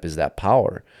lineup is that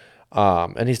power.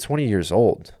 And he's 20 years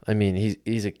old. I mean,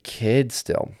 he's a kid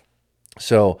still.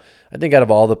 So I think out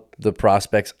of all the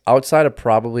prospects outside of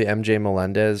probably MJ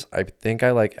Melendez, I think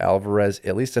I like Alvarez,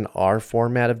 at least in our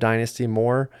format of Dynasty,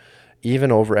 more,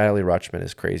 even over Adley Rutschman,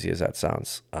 as crazy as that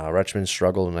sounds. Rutschman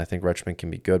struggled, and I think Rutschman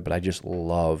can be good, but I just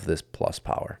love this plus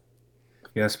power.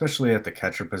 Yeah, especially at the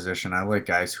catcher position. I like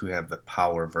guys who have the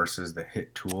power versus the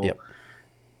hit tool. Yep.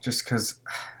 Just because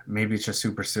maybe it's just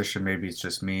superstition, maybe it's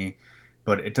just me,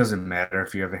 but it doesn't matter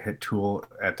if you have a hit tool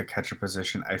at the catcher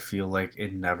position. I feel like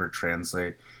it never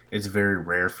translates. It's very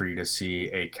rare for you to see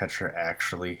a catcher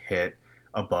actually hit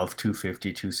above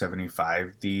 250,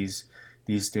 275 these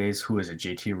these days. Who is it?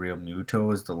 JT Real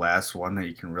Muto is the last one that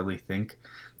you can really think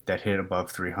that hit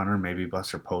above 300. Maybe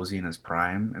Buster Posey in his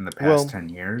prime in the past Well, 10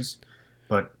 years.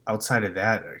 But outside of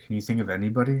that, can you think of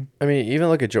anybody? I mean, even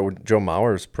look at Joe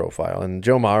Mauer's profile, and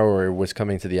Joe Mauer was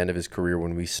coming to the end of his career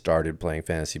when we started playing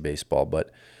fantasy baseball. But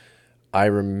I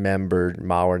remembered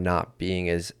Mauer not being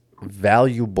as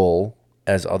valuable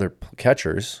as other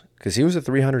catchers because he was a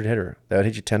 300 hitter that would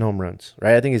hit you 10 home runs,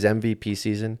 right? I think his MVP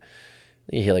season,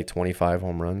 he hit like 25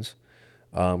 home runs.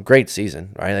 Great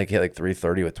season, right? Like he hit like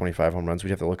 330 with 25 home runs.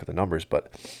 We'd have to look at the numbers,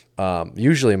 but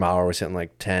usually Mauer was hitting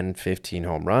like 10, 15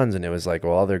 home runs, and it was like,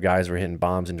 well, other guys were hitting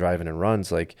bombs and driving in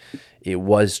runs. Like it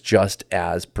was just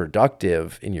as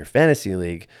productive in your fantasy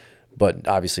league, but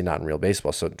obviously not in real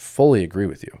baseball. So fully agree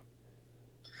with you.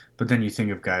 But then you think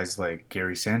of guys like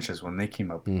Gary Sanchez when they came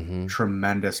up, Mm-hmm.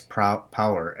 tremendous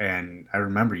power. And I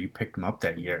remember you picked him up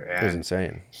that year, It was and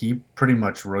insane. he pretty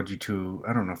much rode you to,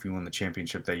 I don't know if you won the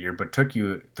championship that year, but took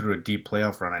you through a deep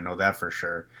playoff run. I know that for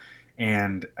sure.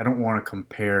 And I don't want to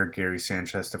compare Gary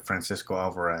Sanchez to Francisco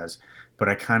Alvarez, but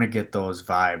I kind of get those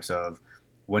vibes of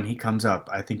when he comes up,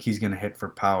 I think he's going to hit for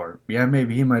power. Yeah,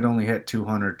 maybe he might only hit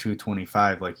 200,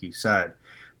 225, like you said,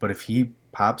 but if he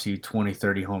pops you 20,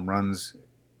 30 home runs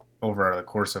over the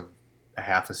course of a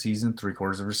half a season, three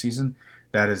quarters of a season,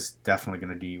 that is definitely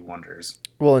going to do you wonders.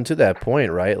 Well, and to that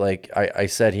point, right? Like I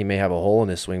said, he may have a hole in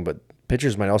his swing, but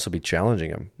pitchers might also be challenging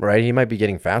him, right? He might be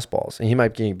getting fastballs, and he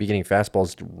might be getting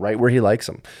fastballs right where he likes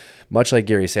them, much like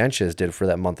Gary Sanchez did for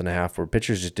that month and a half, where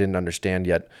pitchers just didn't understand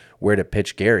yet where to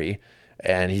pitch Gary,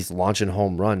 and he's launching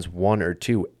home runs one or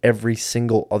two every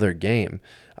single other game.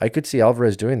 I could see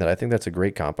Alvarez doing that. I think that's a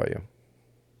great comp by you.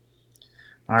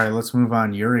 All right, let's move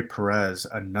on. Yuri Perez,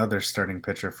 another starting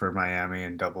pitcher for Miami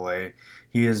in Double A.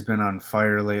 He has been on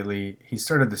fire lately. He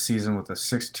started the season with a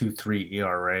 6.23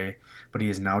 ERA, but he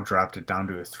has now dropped it down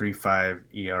to a 3.5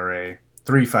 ERA,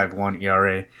 3.51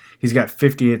 ERA. He's got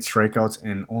 58 strikeouts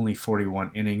in only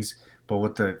 41 innings. But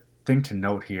what the thing to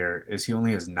note here is he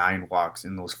only has 9 walks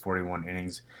in those 41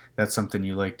 innings. That's something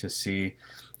you like to see.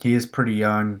 He is pretty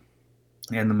young,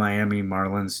 and the Miami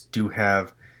Marlins do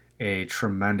have a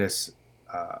tremendous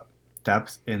uh,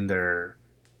 depth in their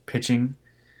pitching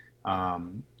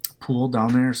um, pool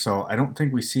down there. So I don't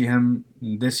think we see him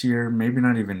this year, maybe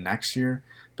not even next year.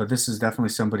 But this is definitely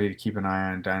somebody to keep an eye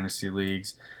on in dynasty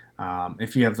leagues.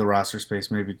 If you have the roster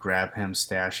space, maybe grab him,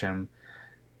 stash him.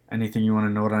 Anything you want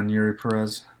to note on Yuri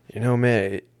Perez?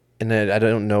 Man, and I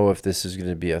don't know if this is going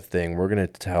to be a thing. We're going to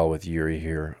tell with Yuri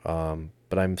here,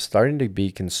 but I'm starting to be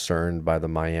concerned by the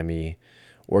Miami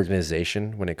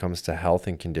organization when it comes to health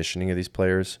and conditioning of these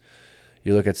players.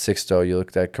 You look at Sixto, you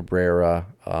look at Cabrera.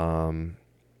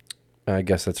 I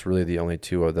guess that's really the only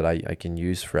two that I can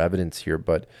use for evidence here.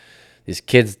 But these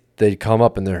kids, they come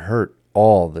up and they're hurt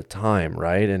all the time,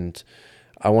 right? And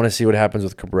I want to see what happens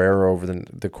with Cabrera over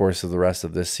the course of the rest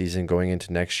of this season going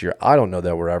into next year. I don't know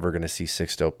that we're ever going to see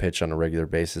Sixto pitch on a regular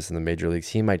basis in the major leagues.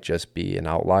 He might just be an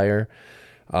outlier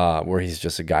where he's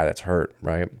just a guy that's hurt,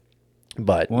 right?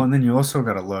 But Well, and then you also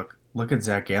got to look at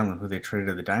Zach Gallen, who they traded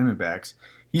to the Diamondbacks.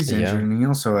 He's yeah, injured, and he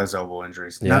also has elbow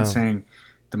injuries. Not yeah. saying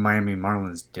the Miami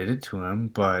Marlins did it to him,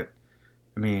 but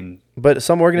I mean, But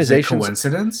some is it organizations,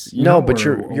 coincidence? You no, know, but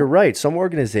or, you're or right. Some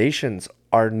organizations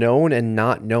are known and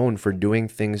not known for doing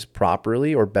things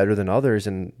properly or better than others,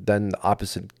 and then the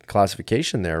opposite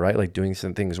classification there, right? Like doing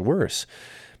some things worse.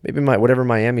 Maybe whatever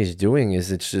Miami's doing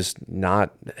is it's just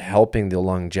not helping the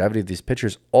longevity of these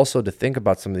pitchers. Also, to think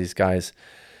about some of these guys,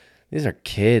 these are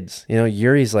kids.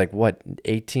 Yuri's like what,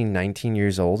 18, 19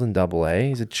 years old in Double A.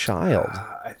 He's a child.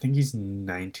 I think he's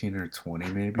 19 or 20,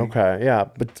 maybe. Okay, yeah,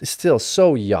 but still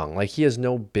so young. Like he has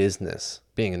no business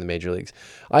being in the major leagues.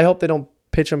 I hope they don't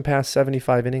pitch him past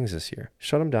 75 innings this year.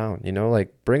 Shut him down,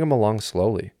 like bring him along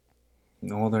slowly.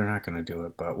 No, they're not going to do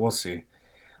it, but we'll see.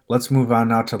 Let's move on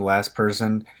now to the last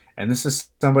person. And this is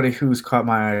somebody who's caught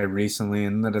my eye recently,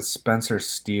 and that is Spencer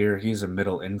Steer. He's a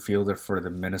middle infielder for the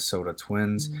Minnesota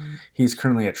Twins. He's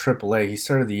currently at AAA. He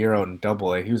started the year out in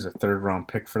Double A. He was a third round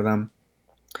pick for them.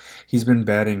 He's been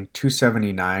batting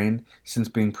 279 since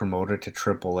being promoted to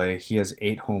AAA. He has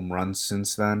 8 home runs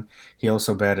since then. He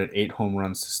also batted 8 home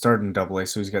runs to start in Double A,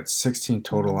 so he's got 16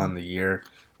 total on the year.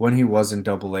 When he was in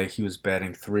Double A, he was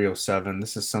batting 307.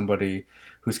 This is somebody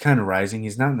who's kind of rising.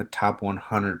 He's not in the top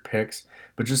 100 picks,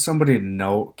 but just somebody to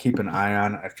note, keep an eye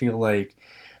on. I feel like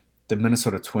the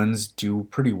Minnesota Twins do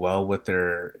pretty well with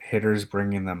their hitters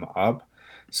bringing them up.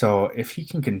 So if he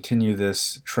can continue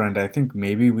this trend, I think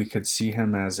maybe we could see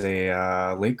him as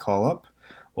a late call up,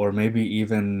 or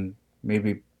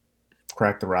maybe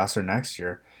crack the roster next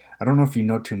year. I don't know if you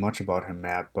know too much about him,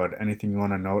 Matt, but anything you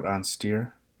want to note on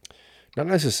Steer? Not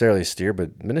necessarily Steer,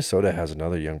 but Minnesota has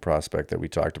another young prospect that we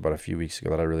talked about a few weeks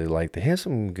ago that I really like. They have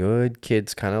some good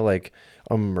kids kind of like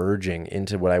emerging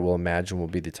into what I will imagine will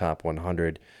be the top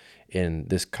 100 in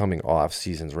this coming off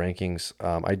season's rankings.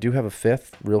 I do have a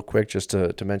fifth, real quick, just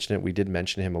to mention it. We did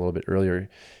mention him a little bit earlier,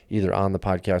 either on the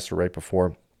podcast or right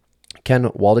before. Ken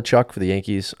Waldachuk for the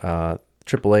Yankees,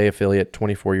 AAA affiliate,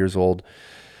 24 years old.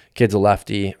 Kid's a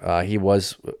lefty. He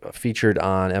was featured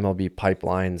on MLB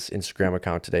Pipeline's Instagram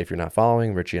account today. If you're not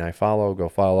following, Richie and I follow. Go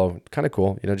follow. Kind of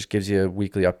cool. Just gives you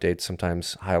weekly updates.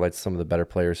 Sometimes highlights some of the better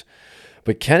players.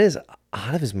 But Ken is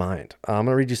out of his mind. I'm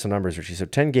gonna read you some numbers, Richie. So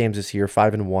 10 games this year,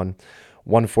 5-1,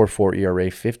 1.44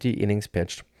 ERA, 50 innings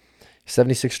pitched,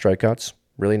 76 strikeouts.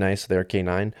 Really nice there,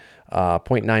 K9.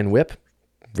 Point .9 WHIP.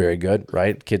 Very good,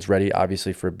 right? Kid's ready,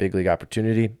 obviously, for a big league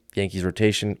opportunity. Yankees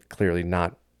rotation, clearly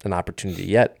not an opportunity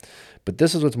yet. But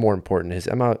this is what's more important.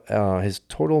 His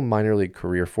total minor league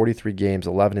career, 43 games,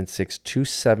 11-6,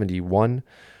 271,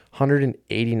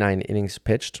 189 innings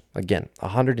pitched. Again,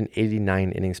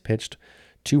 189 innings pitched,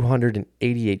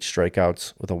 288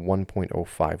 strikeouts with a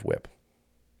 1.05 WHIP.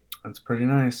 That's pretty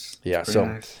nice. That's Yeah, pretty so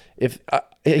nice. if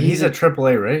And he's a triple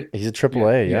A, right? he's a triple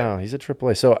Yeah, A, yeah. yeah, he's a triple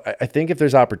A. So I think if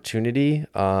there's opportunity,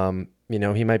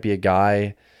 he might be a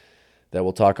guy that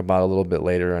we'll talk about a little bit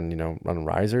later on, on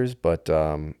risers. But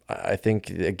I think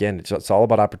again, it's all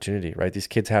about opportunity, right? These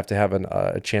kids have to have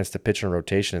a chance to pitch in a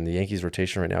rotation, and the Yankees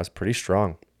rotation right now is pretty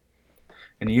strong.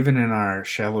 And even in our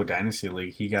shallow dynasty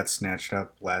league, he got snatched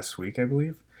up last week, I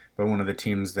believe, by one of the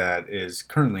teams that is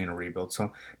currently in a rebuild.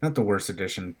 So not the worst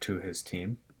addition to his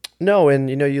team. No,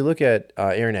 and you look at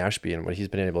Aaron Ashby and what he's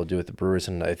been able to do with the Brewers,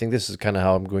 and I think this is kind of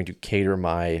how I'm going to cater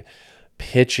my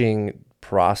pitching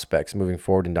prospects moving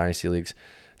forward in dynasty leagues.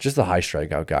 Just the high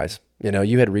strikeout guys.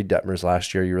 You had Reed Detmers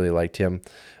last year. You really liked him.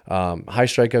 High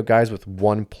strikeout guys with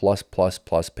one plus plus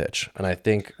plus pitch. And I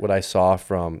think what I saw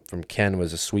from Ken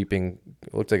was it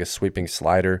looked like a sweeping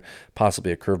slider,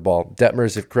 possibly a curveball.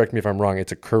 Detmers, if correct me if I'm wrong,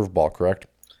 it's a curveball, correct?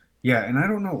 Yeah, and I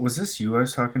don't know, was this you I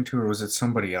was talking to or was it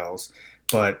somebody else?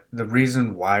 But the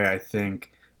reason why I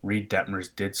think Reed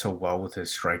Detmers did so well with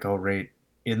his strikeout rate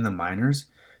in the minors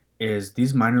is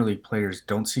these minor league players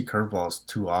don't see curveballs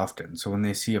too often. So when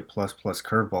they see a plus plus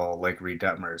curveball like Reed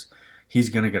Detmers, he's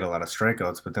going to get a lot of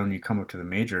strikeouts. But then when you come up to the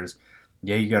majors,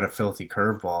 yeah, you got a filthy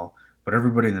curveball, but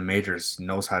everybody in the majors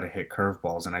knows how to hit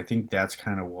curveballs. And I think that's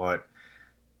kind of what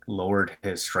lowered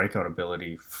his strikeout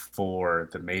ability for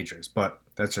the majors. But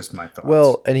that's just my thoughts.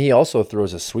 Well, and he also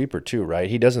throws a sweeper too, right?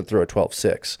 He doesn't throw a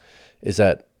 12-6. Is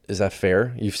that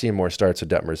fair? You've seen more starts with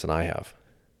Detmers than I have.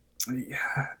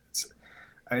 Yeah,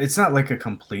 it's not like a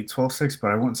complete 12-6,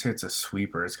 but I wouldn't say it's a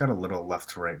sweeper. It's got a little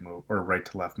left to right move or right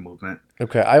to left movement.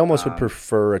 Okay, I almost would Um,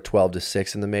 prefer a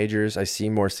 12-6 in the majors. I see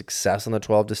more success on the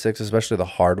 12-6, especially the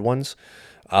hard ones,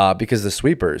 because the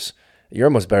sweepers, you're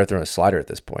almost better throwing a slider at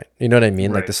this point. You know what I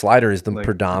mean? Like the right. slider is the Like it's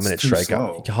predominant too strikeout,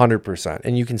 slow. 100%.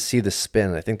 And you can see the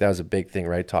spin. I think that was a big thing,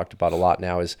 right? Talked about a lot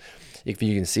now is if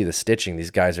you can see the stitching,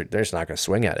 these guys they're just not going to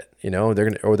swing at it.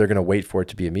 They're gonna wait for it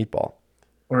to be a meatball.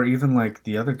 Or even like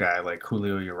the other guy, like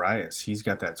Julio Urias, he's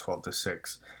got that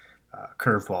 12-6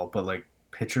 curveball. But like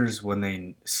pitchers, when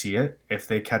they see it, if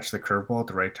they catch the curveball at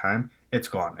the right time, it's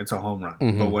gone. It's a home run.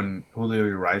 But Hmm. when Julio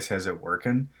Urias has it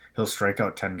working, he'll strike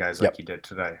out 10 guys like Yep. he did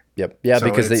today. Yep. Yeah, So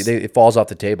because it falls off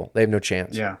the table. They have no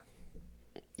chance. yeah,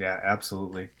 yeah,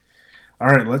 absolutely. All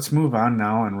right, let's move on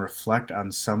now and reflect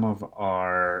on some of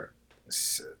our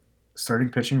s- starting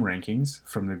pitching rankings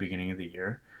from the beginning of the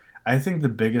year. I think the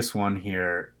biggest one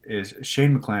here is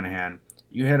Shane McClanahan.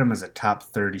 You had him as a top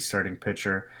 30 starting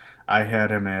pitcher. I had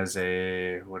him as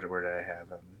where did I have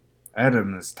him? I had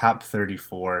him as top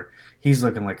 34. He's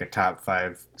looking like a top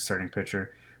five starting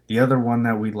pitcher. The other one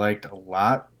that we liked a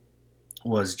lot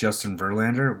was Justin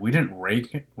Verlander. We didn't rank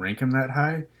him that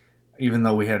high, even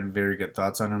though we had very good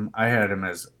thoughts on him. I had him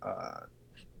as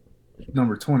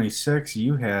number 26.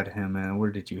 You had him, and where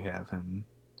did you have him?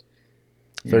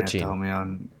 You're gonna have to 13. help me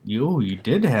on. You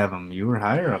did have him. You were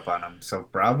higher up on him. So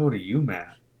bravo to you, man.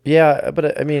 Yeah,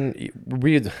 but I mean,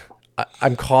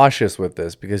 I'm cautious with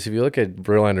this because if you look at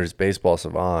Verlander's baseball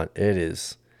savant,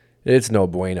 it's no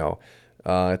bueno.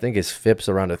 I think his FIP's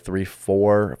around a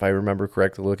 3.4, if I remember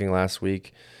correctly, looking last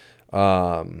week.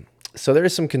 So there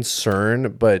is some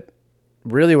concern, but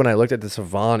really, when I looked at the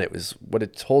savant, it was what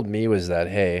it told me was that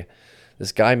hey,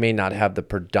 this guy may not have the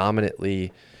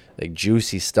predominantly like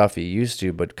juicy stuff he used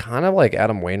to, but kind of like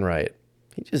Adam Wainwright,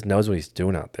 he just knows what he's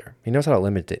doing out there. He knows how to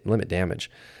limit damage.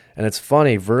 And it's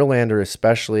funny, Verlander,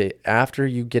 especially after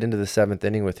you get into the seventh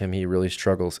inning with him, he really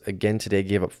struggles. Again, today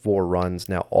gave up 4 runs.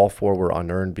 Now, all 4 were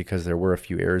unearned because there were a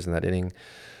few errors in that inning.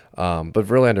 But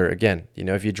Verlander, again,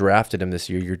 if you drafted him this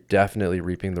year, you're definitely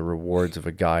reaping the rewards of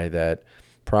a guy that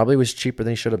probably was cheaper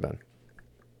than he should have been.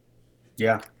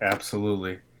 Yeah,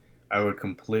 absolutely. I would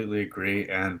completely agree.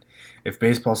 And if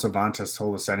Baseball Savant has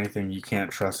told us anything, you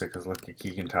can't trust it because look at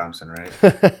Keegan Thompson, right?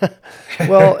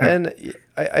 Well, and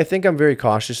I think I'm very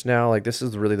cautious now. Like this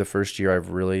is really the first year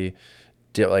I've really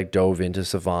dove into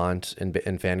Savant and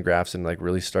Fangraphs and like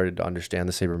really started to understand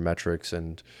the sabermetrics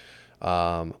and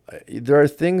there are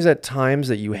things at times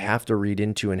that you have to read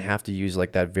into and have to use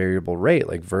like that variable rate,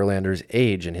 like Verlander's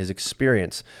age and his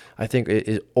experience. I think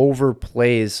it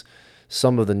overplays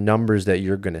some of the numbers that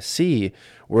you're going to see,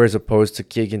 whereas opposed to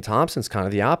Keegan Thompson's kind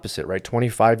of the opposite, right?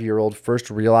 25-year-old, first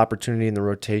real opportunity in the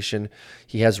rotation.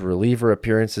 He has reliever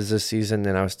appearances this season,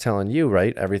 and I was telling you,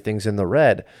 right, everything's in the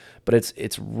red, but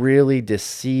it's really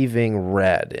deceiving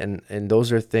red, and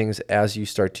those are things as you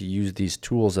start to use these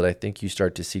tools that I think you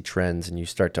start to see trends and you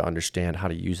start to understand how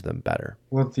to use them better.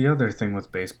 Well, the other thing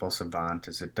with Baseball Savant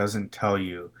is it doesn't tell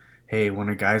you, hey, when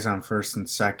a guy's on first and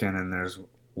second and there's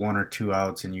one or two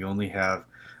outs and you only have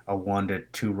a 1 to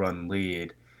 2 run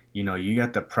lead, you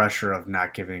got the pressure of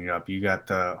not giving up. You got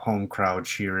the home crowd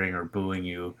cheering or booing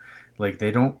you. Like they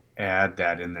don't add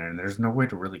that in there, and there's no way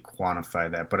to really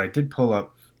quantify that. But I did pull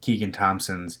up Keegan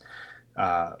Thompson's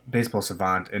Baseball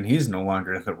Savant, and he's no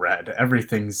longer in the red.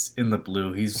 Everything's in the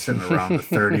blue. He's sitting around the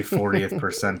 30, 40th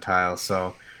percentile.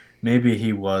 So maybe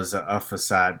he was a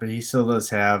facade, but he still does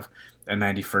have a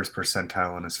 91st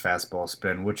percentile in his fastball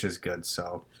spin, which is good.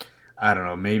 So I don't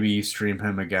know. Maybe you stream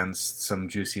him against some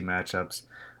juicy matchups.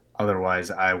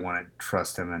 Otherwise, I wouldn't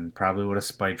trust him and probably would have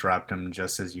spike dropped him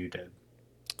just as you did.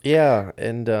 Yeah,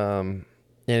 and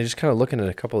just kind of looking at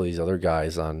a couple of these other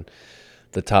guys on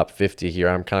the top 50 here.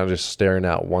 I'm kind of just staring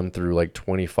at 1 through like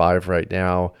 25 right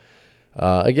now.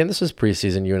 Again, this is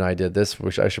preseason. You and I did this,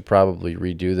 which I should probably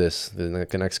redo this in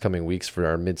the next coming weeks for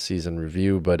our midseason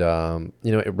review. But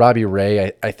Robbie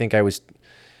Ray, I think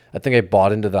I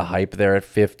bought into the hype there at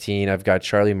 15. I've got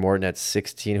Charlie Morton at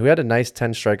 16, who had a nice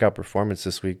 10 strikeout performance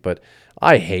this week. But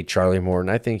I hate Charlie Morton.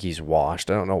 I think he's washed.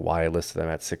 I don't know why I listed him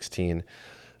at 16.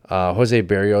 Jose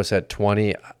Barrios at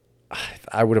 20.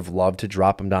 I would have loved to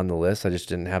drop him down the list. I just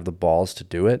didn't have the balls to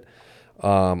do it.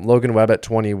 Logan Webb at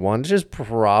 21, just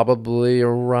probably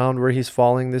around where he's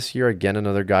falling this year. Again,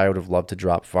 another guy I would have loved to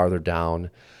drop farther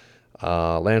down.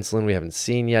 Lance Lynn, we haven't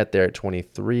seen yet. There at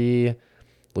 23.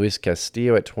 Luis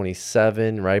Castillo at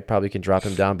 27, right? Probably can drop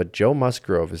him down. But Joe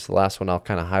Musgrove is the last one I'll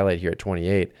kind of highlight here at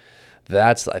 28.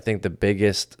 That's, I think, the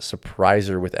biggest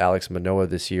surpriser with Alex Manoah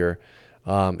this year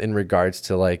in regards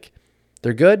to like,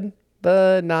 they're good,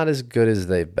 but not as good as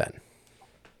they've been.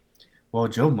 Well,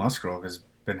 Joe Musgrove has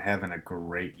been having a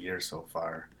great year so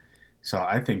far. So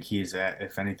I think he's at,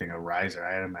 if anything, a riser.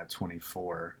 I had him at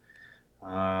 24.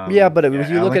 Yeah, but Yeah,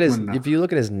 if you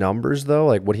look at his numbers though,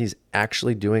 like what he's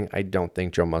actually doing, I don't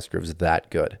think Joe Musgrove's that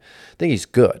good. I think he's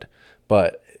good,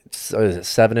 but is it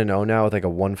 7-0 now with like a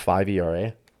 1.5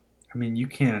 ERA? I mean, you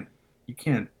can't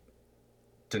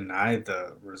deny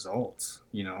the results.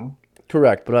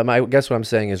 Correct, but I guess what I'm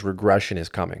saying is regression is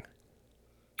coming.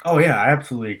 Oh yeah, I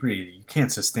absolutely agree. You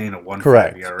can't sustain a 1.5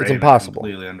 Correct. ERA It's and a impossible.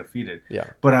 completely undefeated.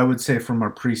 Yeah. But I would say from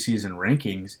our preseason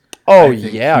rankings, Oh I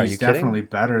think yeah, are you he's kidding? definitely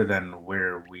better than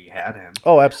where we had him.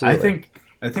 Oh, I absolutely. think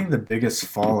I think the biggest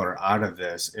faller out of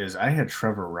this is I had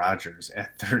Trevor Rogers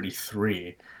at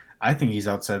 33. I think he's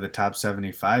outside the top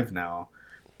 75 now.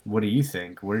 What do you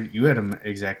think? Where you had him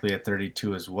exactly at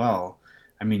 32 as well.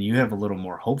 I mean, you have a little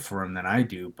more hope for him than I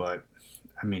do, but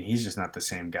I mean, he's just not the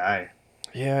same guy.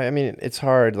 Yeah, I mean it's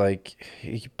hard. Like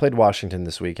he played Washington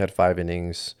this week, had 5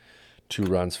 innings, 2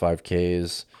 runs, 5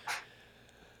 Ks.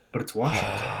 But it's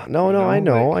Washington, No, you no,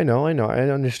 know? Like, I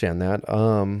understand that.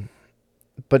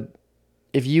 But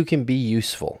if you can be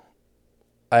useful,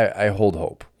 I hold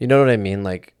hope. You know what I mean?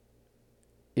 Like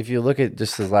if you look at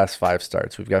just his last 5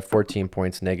 starts, we've got 14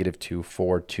 points, -2,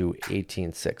 4, 2,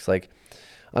 18, 6. Like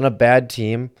on a bad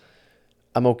team,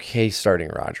 I'm okay starting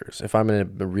Rogers if I'm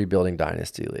in a rebuilding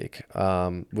dynasty league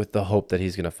with the hope that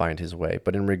he's going to find his way.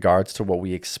 But in regards to what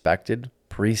we expected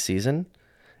preseason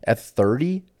at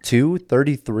 32,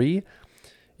 33,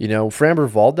 Framber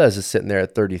Valdez is sitting there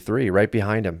at 33, right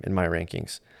behind him in my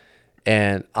rankings.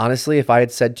 And honestly, if I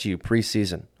had said to you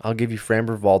preseason, I'll give you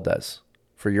Framber Valdez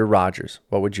for your Rogers,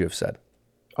 what would you have said?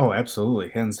 oh, absolutely,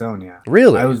 hands down, yeah. I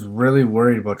Really? was really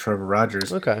worried about Trevor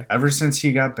Rogers Okay. ever since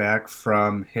he got back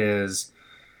from his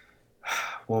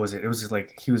what was it? It was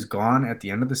like he was gone at the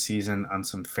end of the season on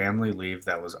some family leave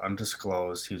that was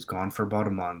undisclosed. He was gone for about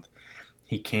a month.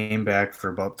 He came back for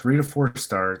about 3 to 4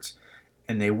 starts,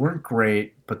 and they weren't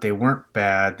great, but they weren't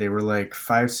bad. They were like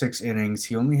 5, 6 innings.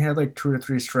 He only had like 2 or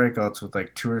 3 strikeouts with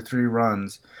like 2 or 3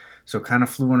 runs. So kind of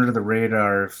flew under the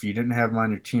radar. If you didn't have him on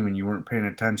your team and you weren't paying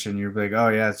attention, you'd be like, oh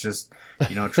yeah, it's just,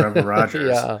 Trevor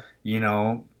Rogers,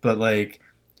 Yeah. but like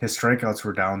his strikeouts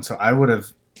were down. So I would have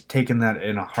taken that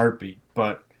in a heartbeat,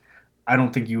 but I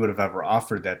don't think you would have ever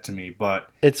offered that to me. But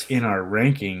It's in our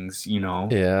rankings,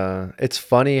 Yeah, it's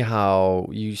funny how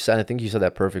you said. I think you said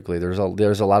that perfectly. There's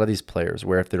a lot of these players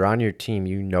where if they're on your team,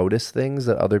 you notice things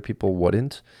that other people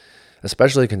wouldn't,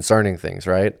 especially concerning things,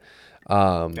 right?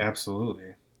 Um,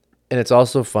 absolutely. and it's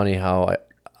also funny how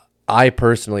I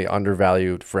personally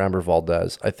undervalued Framber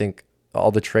Valdez. I think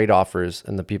all the trade offers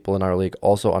and the people in our league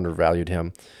also undervalued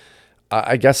him.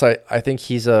 I guess I think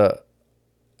he's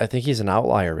an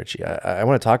outlier, Richie. I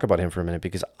want to talk about him for a minute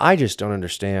because I just don't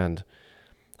understand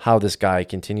how this guy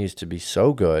continues to be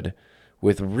so good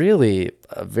with really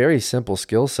a very simple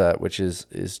skill set, which is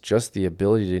just the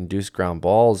ability to induce ground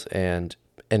balls and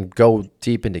go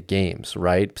deep into games,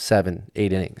 right? 7,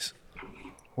 8 innings.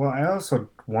 Well, I also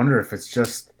wonder if it's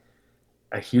just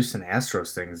a Houston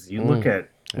Astros thing. You look Mm, at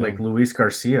yeah. like Luis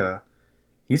Garcia,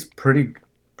 he's pretty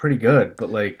good, but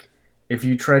like if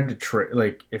you tried to trade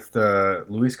like if the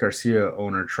Luis Garcia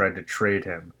owner tried to trade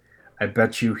him, I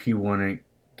bet you he wouldn't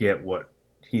get what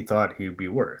he thought he'd be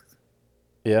worth.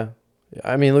 Yeah.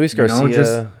 I mean, Luis Just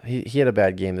Garcia, he had a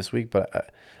bad game this week, but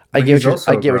but he's I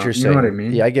also a get what you're ground, you know what I saying. Yeah,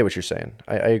 mean? I get what you're saying.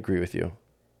 I agree with you.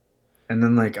 And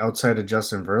then like outside of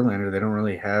Justin Verlander, they don't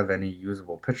really have any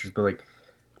usable pitchers, but like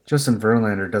Justin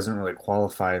Verlander doesn't really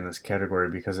qualify in this category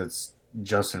because it's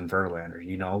Justin Verlander,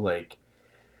 like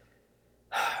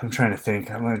I'm trying to think.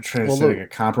 I'm gonna try to Well, say like look. a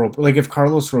comparable, like if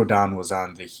Carlos Rodon was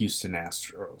on the Houston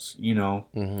Astros, I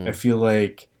Hmm. feel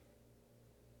like,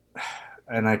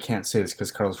 and I can't say this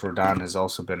because Carlos Rodon has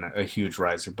also been a huge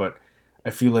riser, but I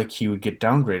feel like he would get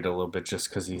downgraded a little bit just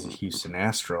because he's a Houston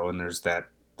Astro, and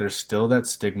there's still that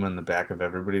stigma in the back of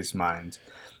everybody's minds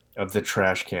of the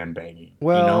trash can banging.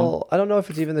 Well, I don't know if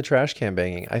it's even the trash can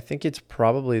banging. I think it's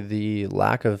probably the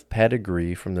lack of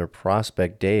pedigree from their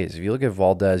prospect days. If you look at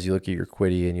Valdez, you look at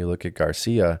Urquidy, and you look at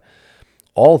Garcia,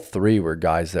 all three were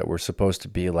guys that were supposed to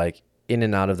be like in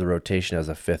and out of the rotation as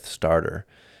a fifth starter.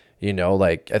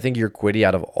 Like I think Urquidy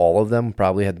out of all of them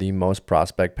probably had the most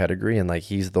prospect pedigree, and like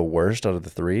he's the worst out of the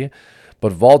three.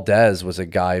 But Valdez was a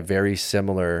guy very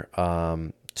similar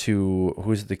to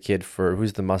who's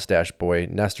the mustache boy,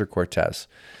 Nestor Cortez.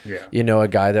 Yeah. A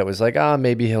guy that was like,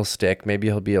 maybe he'll stick, maybe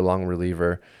he'll be a long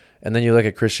reliever. And then you look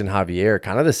at Christian Javier,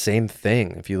 kind of the same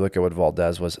thing. If you look at what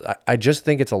Valdez was, I just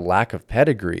think it's a lack of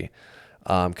pedigree.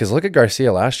 Because look at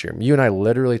Garcia last year. You and I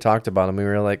literally talked about him. We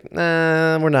were like,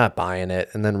 nah, we're not buying it.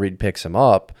 And then Reed picks him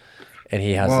up, and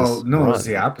he has Well, this no, it was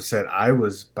the run. opposite. I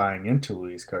was buying into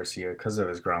Luis Garcia because of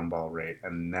his ground ball rate,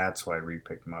 and that's why Reed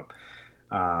picked him up.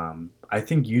 I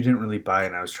think you didn't really buy it,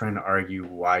 and I was trying to argue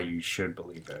why you should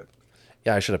believe it.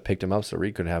 Yeah, I should have picked him up so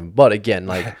Reed could have him. But again,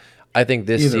 like, I think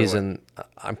this Either way, season,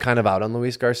 I'm kind of out on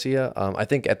Luis Garcia. I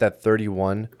think at that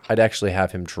 31, I'd actually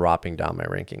have him dropping down my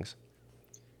rankings.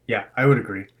 yeah, I would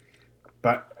agree.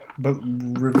 But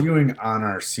reviewing on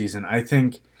our season, I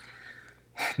think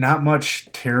not much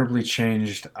terribly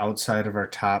changed outside of our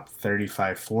top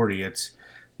 35, 40. It's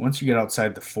once you get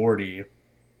outside the 40,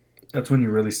 that's when you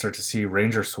really start to see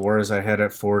Ranger Suarez I had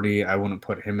at 40. I wouldn't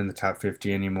put him in the top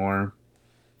 50 anymore.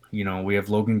 We have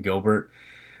Logan Gilbert.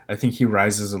 I think he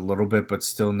rises a little bit, but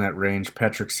still in that range.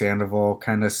 Patrick Sandoval,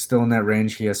 kind of still in that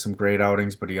range. He has some great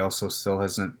outings, but he also still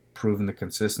hasn't proven the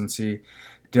consistency.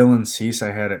 Dylan Cease,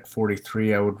 I had at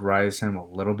 43. I would rise him a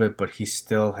little bit, but he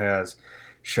still has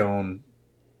shown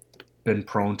been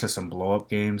prone to some blow up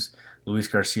games. Luis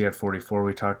Garcia at 44,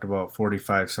 we talked about.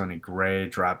 45, Sonny Gray,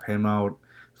 drop him out.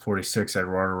 46,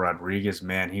 Eduardo Rodriguez,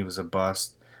 man, he was a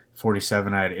bust.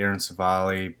 47, I had Aaron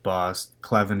Savali, bust.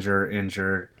 Clevenger,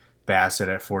 injured. Bassett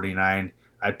at 49,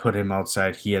 I'd put him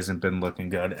outside. He hasn't been looking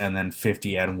good. And then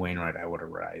 50, Adam Wainwright, I would have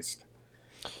rised.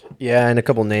 Yeah, and a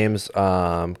couple names.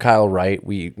 Kyle Wright,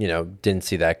 we didn't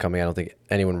see that coming. I don't think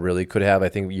anyone really could have. I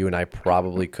think you and I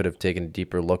probably could have taken a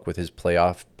deeper look with his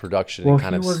playoff production and Well,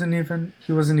 kind of.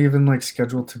 he wasn't even like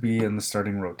scheduled to be in the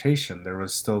starting rotation. There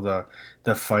was still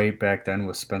the fight back then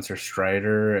with Spencer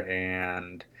Strider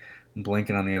and I'm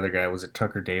blanking on the other guy. Was it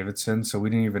Tucker Davidson? So we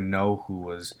didn't even know who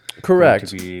was going to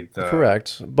Correct, be the.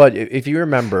 correct. But if you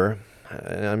remember,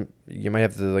 and you might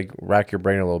have to like rack your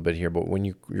brain a little bit here, but when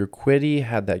your Quiddy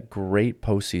had that great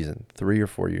postseason 3 or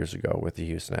 4 years ago with the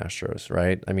Houston Astros,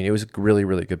 right? I mean, it was a really,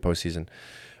 really good postseason.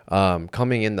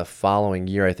 Coming in the following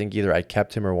year, I think either I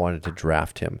kept him or wanted to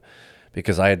draft him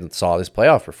because I had saw this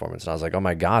playoff performance and I was like, oh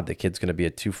my God, the kid's going to be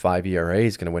a 2.5 ERA.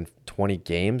 He's going to win 20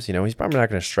 games. You know, he's probably not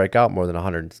going to strike out more than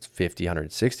 150,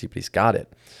 160, but he's got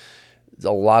it. A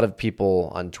lot of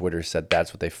people on Twitter said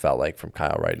that's what they felt like from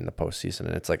Kyle Wright in the postseason.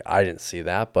 And it's like, I didn't see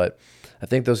that, but I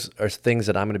think those are things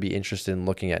that I'm going to be interested in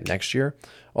looking at next year.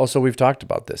 Also, we've talked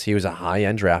about this. He was a high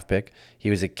end draft pick. He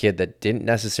was a kid that didn't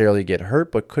necessarily get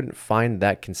hurt, but couldn't find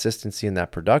that consistency in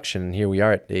that production. And here we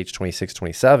are at age 26,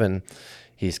 27.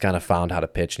 He's kind of found how to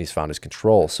pitch and he's found his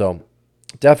control. So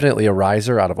definitely a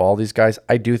riser out of all these guys.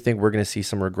 I do think we're going to see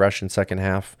some regression second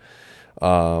half.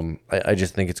 I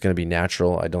just think it's going to be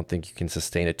natural. I don't think you can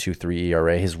sustain a 2.3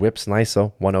 ERA. His whip's nice,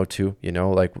 though, 102. You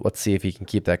know, like, let's see if he can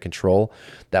keep that control.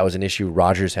 That was an issue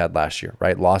Rogers had last year,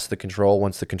 right? Lost the control.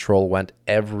 Once the control went,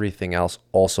 everything else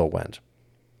also went.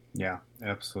 Yeah,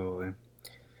 absolutely.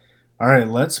 All right,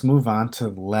 let's move on to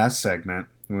the last segment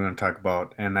we want to talk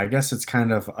about. And I guess it's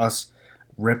kind of us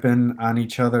ripping on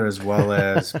each other as well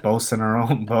as boasting our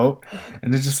own boat.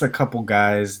 And it's just a couple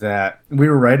guys that we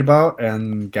were right about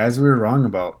and guys we were wrong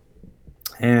about.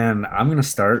 And I'm going to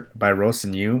start by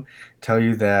roasting you, tell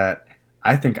you that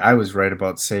I think I was right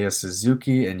about Seiya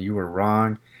Suzuki and you were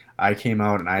wrong. I came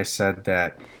out and I said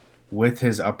that with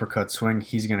his uppercut swing,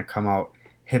 he's going to come out,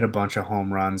 hit a bunch of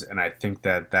home runs, and I think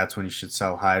that that's when you should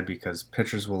sell high because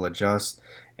pitchers will adjust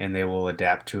and they will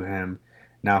adapt to him.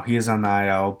 Now, he is on the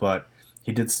IL, but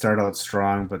he did start out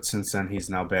strong, but since then he's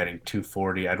now batting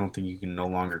 240. I don't think you can no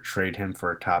longer trade him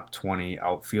for a top 20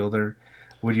 outfielder.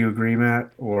 Would you agree,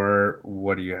 Matt, or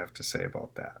what do you have to say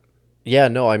about that? Yeah,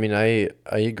 no, I mean, I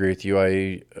agree with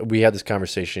you. We had this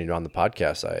conversation on the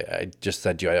podcast. I just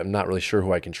said to you, I'm not really sure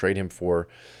who I can trade him for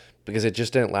because it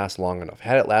just didn't last long enough.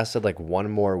 Had it lasted like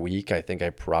one more week, I think I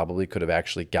probably could have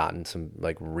actually gotten some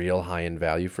like real high end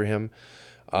value for him.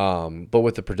 But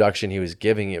with the production he was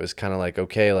giving, it was kind of like,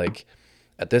 okay, like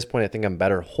at this point, I think I'm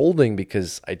better holding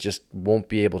because I just won't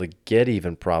be able to get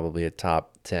even probably a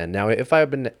top 10. Now, if I had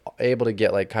been able to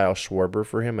get like Kyle Schwarber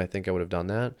for him, I think I would have done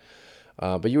that.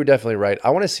 But you were definitely right.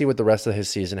 I want to see what the rest of his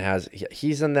season has.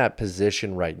 He's in that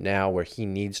position right now where he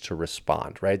needs to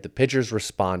respond, right? The pitchers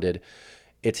responded.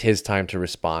 It's his time to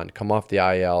respond. Come off the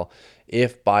IL.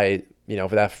 If by,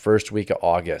 for that first week of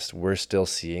August, we're still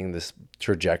seeing this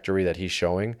trajectory that he's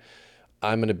showing,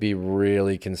 I'm going to be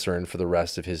really concerned for the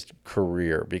rest of his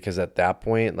career because at that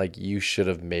point, like you should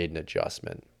have made an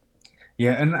adjustment.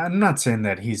 Yeah, and I'm not saying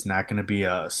that he's not going to be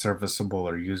a serviceable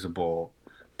or usable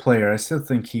player. I still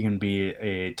think he can be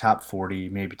a top 40,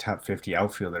 maybe top 50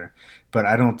 outfielder, but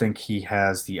I don't think he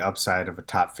has the upside of a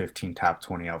top 15, top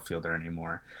 20 outfielder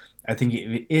anymore. I think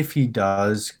if he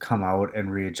does come out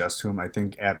and readjust to him, I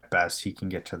think at best he can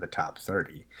get to the top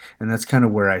 30. And that's kind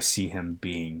of where I see him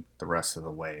being the rest of the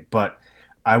way. But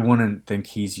I wouldn't think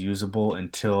he's usable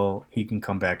until he can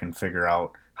come back and figure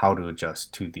out how to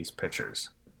adjust to these pitchers.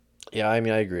 Yeah, I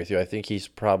mean, I agree with you. I think he's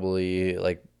probably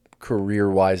like career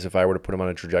wise, if I were to put him on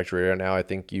a trajectory right now, I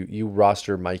think you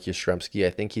roster Mike Yastrzemski. I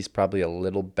think he's probably a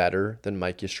little better than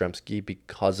Mike Yastrzemski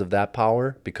because of that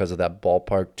power, because of that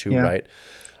ballpark too, Yeah. right?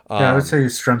 Yeah, I would Um, say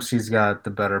Stremski's got the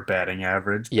better batting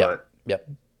average, yep, but yep.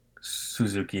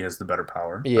 Suzuki has the better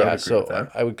power. I would Yeah, agree with so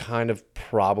that. I would kind of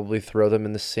probably throw them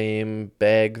in the same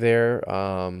bag there.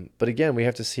 But again, we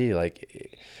have to see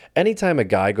like anytime a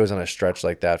guy goes on a stretch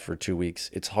like that for 2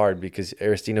 weeks, it's hard because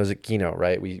Aristino's Aquino,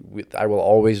 right? I will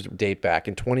always date back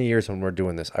in 20 years when we're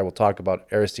doing this. I will talk about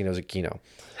Aristino's Aquino.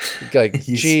 Like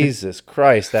He's Jesus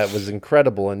Christ, that was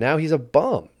incredible, and now he's a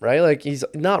bum, right? Like he's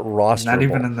not not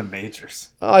even rosterable. in the majors.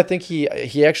 Oh, I think he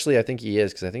actually I think he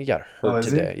is because I think he got Oh, hurt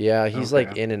is he? today. Yeah, he's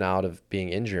like Okay. in and out of being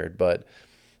injured, but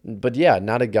yeah,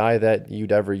 not a guy that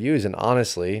you'd ever use. And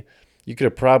honestly, you could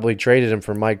have probably traded him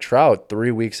for Mike Trout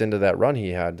 3 weeks into that run he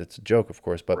had. That's a joke, of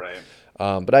course, Right.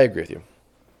 but I agree with you.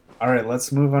 All right,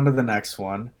 let's move on to the next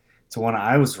one. It's one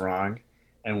I was wrong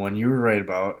and one you were right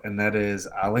about, and that is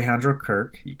Alejandro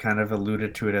Kirk. You kind of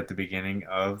alluded to it at the beginning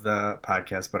of the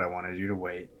podcast, but I wanted you to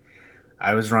wait.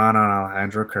 I was wrong on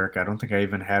Alejandro Kirk. I don't think I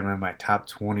even had him in my top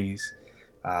 20s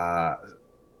uh,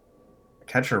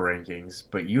 catcher rankings,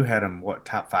 but you had him, what,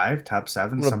 top five, top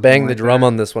I'm seven, gonna something bang the like drum that?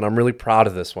 on this one. I'm really proud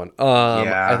of this one. I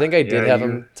Yeah, think I did yeah, have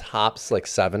him you. tops like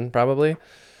 7 probably.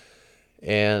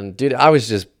 And dude, I was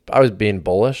being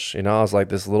bullish. I was like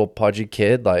this little pudgy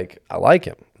kid. Like I like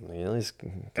him. He's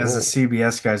As the cool.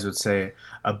 CBS guys would say,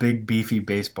 a big beefy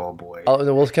baseball boy.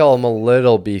 Oh, we'll call him a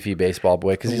little beefy baseball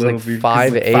boy A because he's like little beef because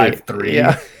five like eight. 5'3".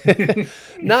 Yeah.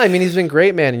 No, I mean he's been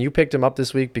great, man. And you picked him up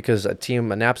this week because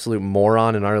an absolute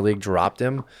moron in our league, dropped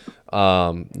him.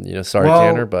 Sorry,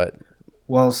 Tanner, well, but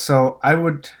well, so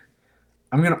I'm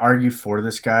gonna argue for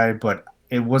this guy, but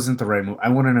it wasn't the right move. I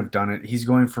wouldn't have done it. He's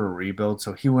going for a rebuild,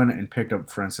 so he went and picked up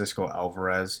Francisco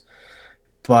Alvarez.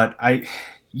 But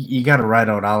you got to ride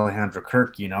out Alejandro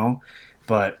Kirk, you know.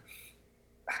 But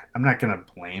I'm not gonna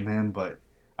blame him. But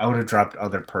I would have dropped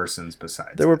other persons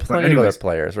besides There were him. But plenty of other anyways,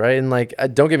 players, right? And like,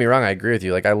 don't get me wrong, I agree with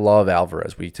you. Like, I love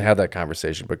Alvarez. We had that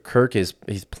conversation, but Kirk is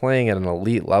he's playing at an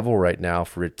elite level right now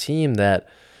for a team that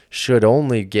should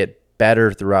only get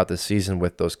better throughout the season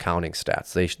with those counting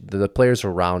stats. The players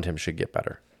around him should get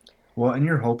better. well, and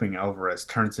you're hoping Alvarez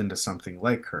turns into something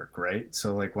like Kirk, right?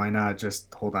 So like, why not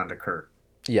just hold on to Kirk?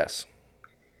 Yes.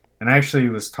 And I actually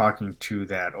was talking to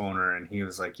that owner, and he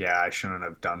was like, "Yeah, I shouldn't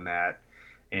have done that."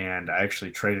 And I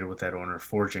actually traded with that owner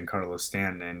for Giancarlo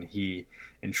Stanton, and he,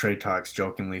 in trade talks,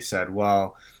 jokingly said,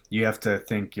 "Well, you have to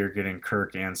think you're getting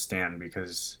Kirk and Stanton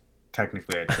because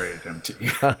technically I traded him to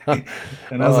you."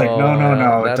 And I was like, "No, Oh, no, yeah,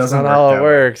 no, it that's doesn't not work how it that way."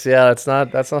 works. Yeah, that's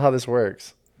not how this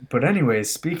works. But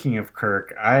anyways, speaking of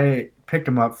Kirk, I picked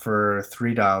him up for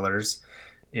 $3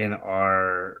 in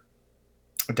our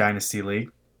dynasty league,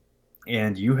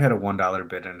 and you had a $1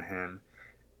 bid on him.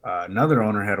 Another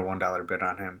owner had a $1 bid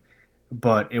on him,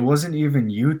 but it wasn't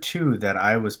even you two that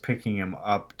I was picking him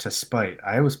up to spite.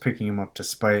 I was picking him up to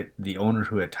spite the owner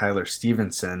who had Tyler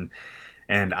Stevenson,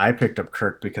 and I picked up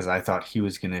Kirk because I thought he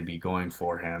was going to be going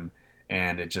for him,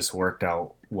 and it just worked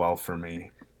out well for me.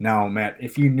 Now, Matt,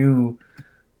 if you knew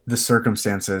the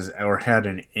circumstances or had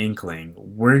an inkling,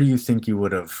 where do you think you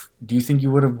would have? Do you think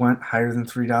you would have went higher than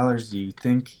 $3? Do you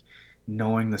think,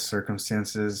 knowing the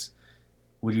circumstances,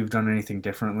 would you have done anything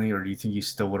differently, or do you think you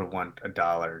still would have won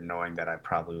 $1, knowing that I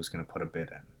probably was going to put a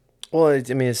bid in? Well, I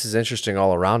mean, this is interesting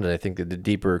all around, and I think that the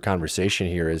deeper conversation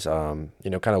here is, kind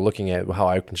of looking at how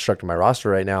I constructed my roster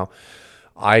right now.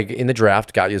 I in the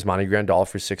draft got Yasmani Grandal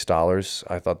for $6.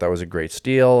 I thought that was a great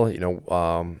steal.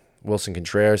 Wilson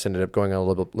Contreras ended up going a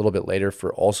little bit later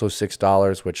for also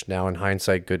 $6, which now in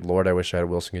hindsight, good lord, I wish I had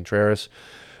Wilson Contreras.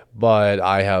 But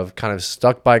I have kind of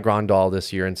stuck by Grandal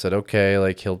this year and said, okay,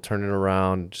 like he'll turn it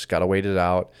around. Just gotta wait it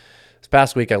out. This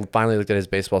past week, I finally looked at his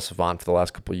baseball savant for the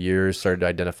last couple of years, started to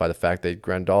identify the fact that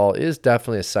Grandal is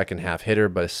definitely a second half hitter,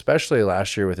 but especially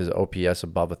last year with his OPS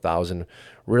above 1,000,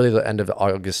 really the end of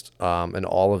August and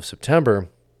all of September,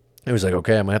 it was like,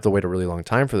 okay, I'm going to have to wait a really long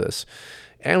time for this.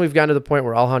 And we've gotten to the point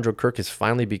where Alejandro Kirk has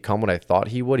finally become what I thought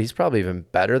he would. He's probably even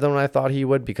better than what I thought he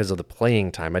would because of the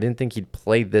playing time. I didn't think he'd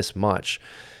play this much.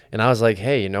 And I was like,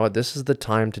 hey, you know what? This is the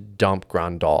time to dump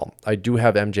Grandal. I do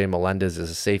have MJ Melendez as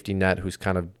a safety net who's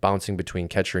kind of bouncing between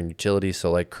catcher and utility.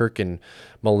 So, like, Kirk and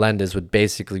Melendez would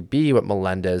basically be what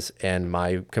Melendez and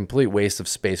my complete waste of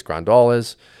space Grandal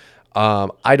is.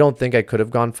 I don't think I could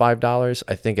have gone $5.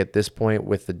 I think at this point,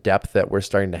 with the depth that we're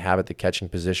starting to have at the catching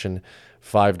position,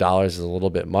 $5 is a little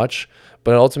bit much.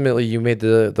 But ultimately, you made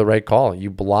the right call. You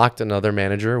blocked another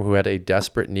manager who had a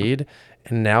desperate need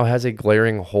and now has a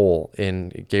glaring hole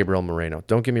in Gabriel Moreno.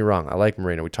 Don't get me wrong. I like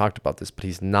Moreno. We talked about this, but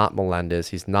he's not Melendez.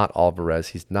 He's not Alvarez.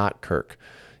 He's not Kirk.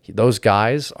 Those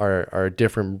guys are a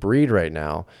different breed right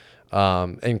now.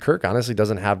 And Kirk honestly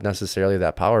doesn't have necessarily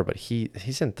that power, but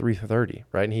he's in 330,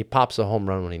 right? And he pops a home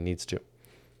run when he needs to.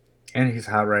 And he's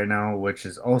hot right now, which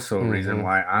is also a reason Mm-hmm.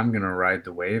 why I'm going to ride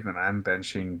the wave, and I'm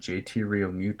benching JT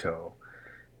Realmuto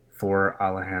for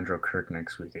Alejandro Kirk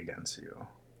next week against you.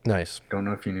 Nice. Don't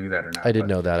know if you knew that or I not, did but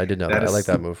know that. I did know that that. I like is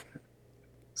that move.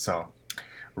 so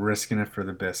risking it for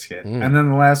the biscuit. Mm. And then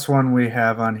the last one we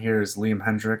have on here is Liam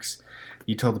Hendricks.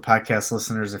 You told the podcast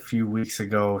listeners a few weeks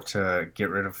ago to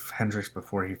get rid of Hendricks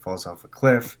before he falls off a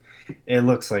cliff. It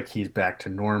looks like he's back to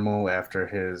normal after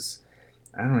his,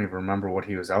 I don't even remember what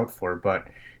he was out for, but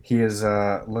he is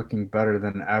looking better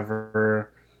than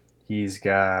ever. He's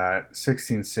got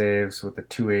 16 saves with a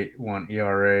 2.81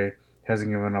 ERA.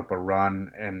 Hasn't given up a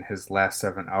run in his last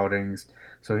 7 outings.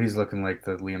 So he's looking like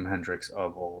the Liam Hendricks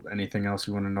of old. Anything else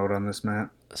you want to note on this, Matt?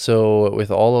 So,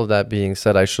 with all of that being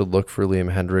said, I should look for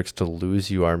Liam Hendricks to lose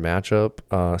you our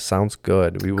matchup. Sounds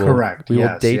good. We will Correct. we will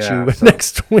Yes. date Yeah. you So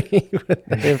next week with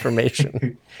that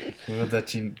information. well,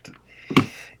 that you.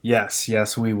 Yes.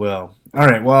 Yes, we will. All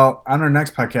right. Well, on our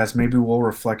next podcast, maybe we'll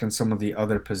reflect on some of the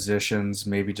other positions.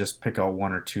 Maybe just pick out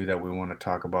one or two that we want to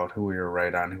talk about, who we were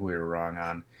right on, who we were wrong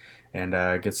on,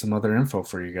 and get some other info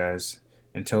for you guys.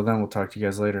 Until then, we'll talk to you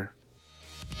guys later.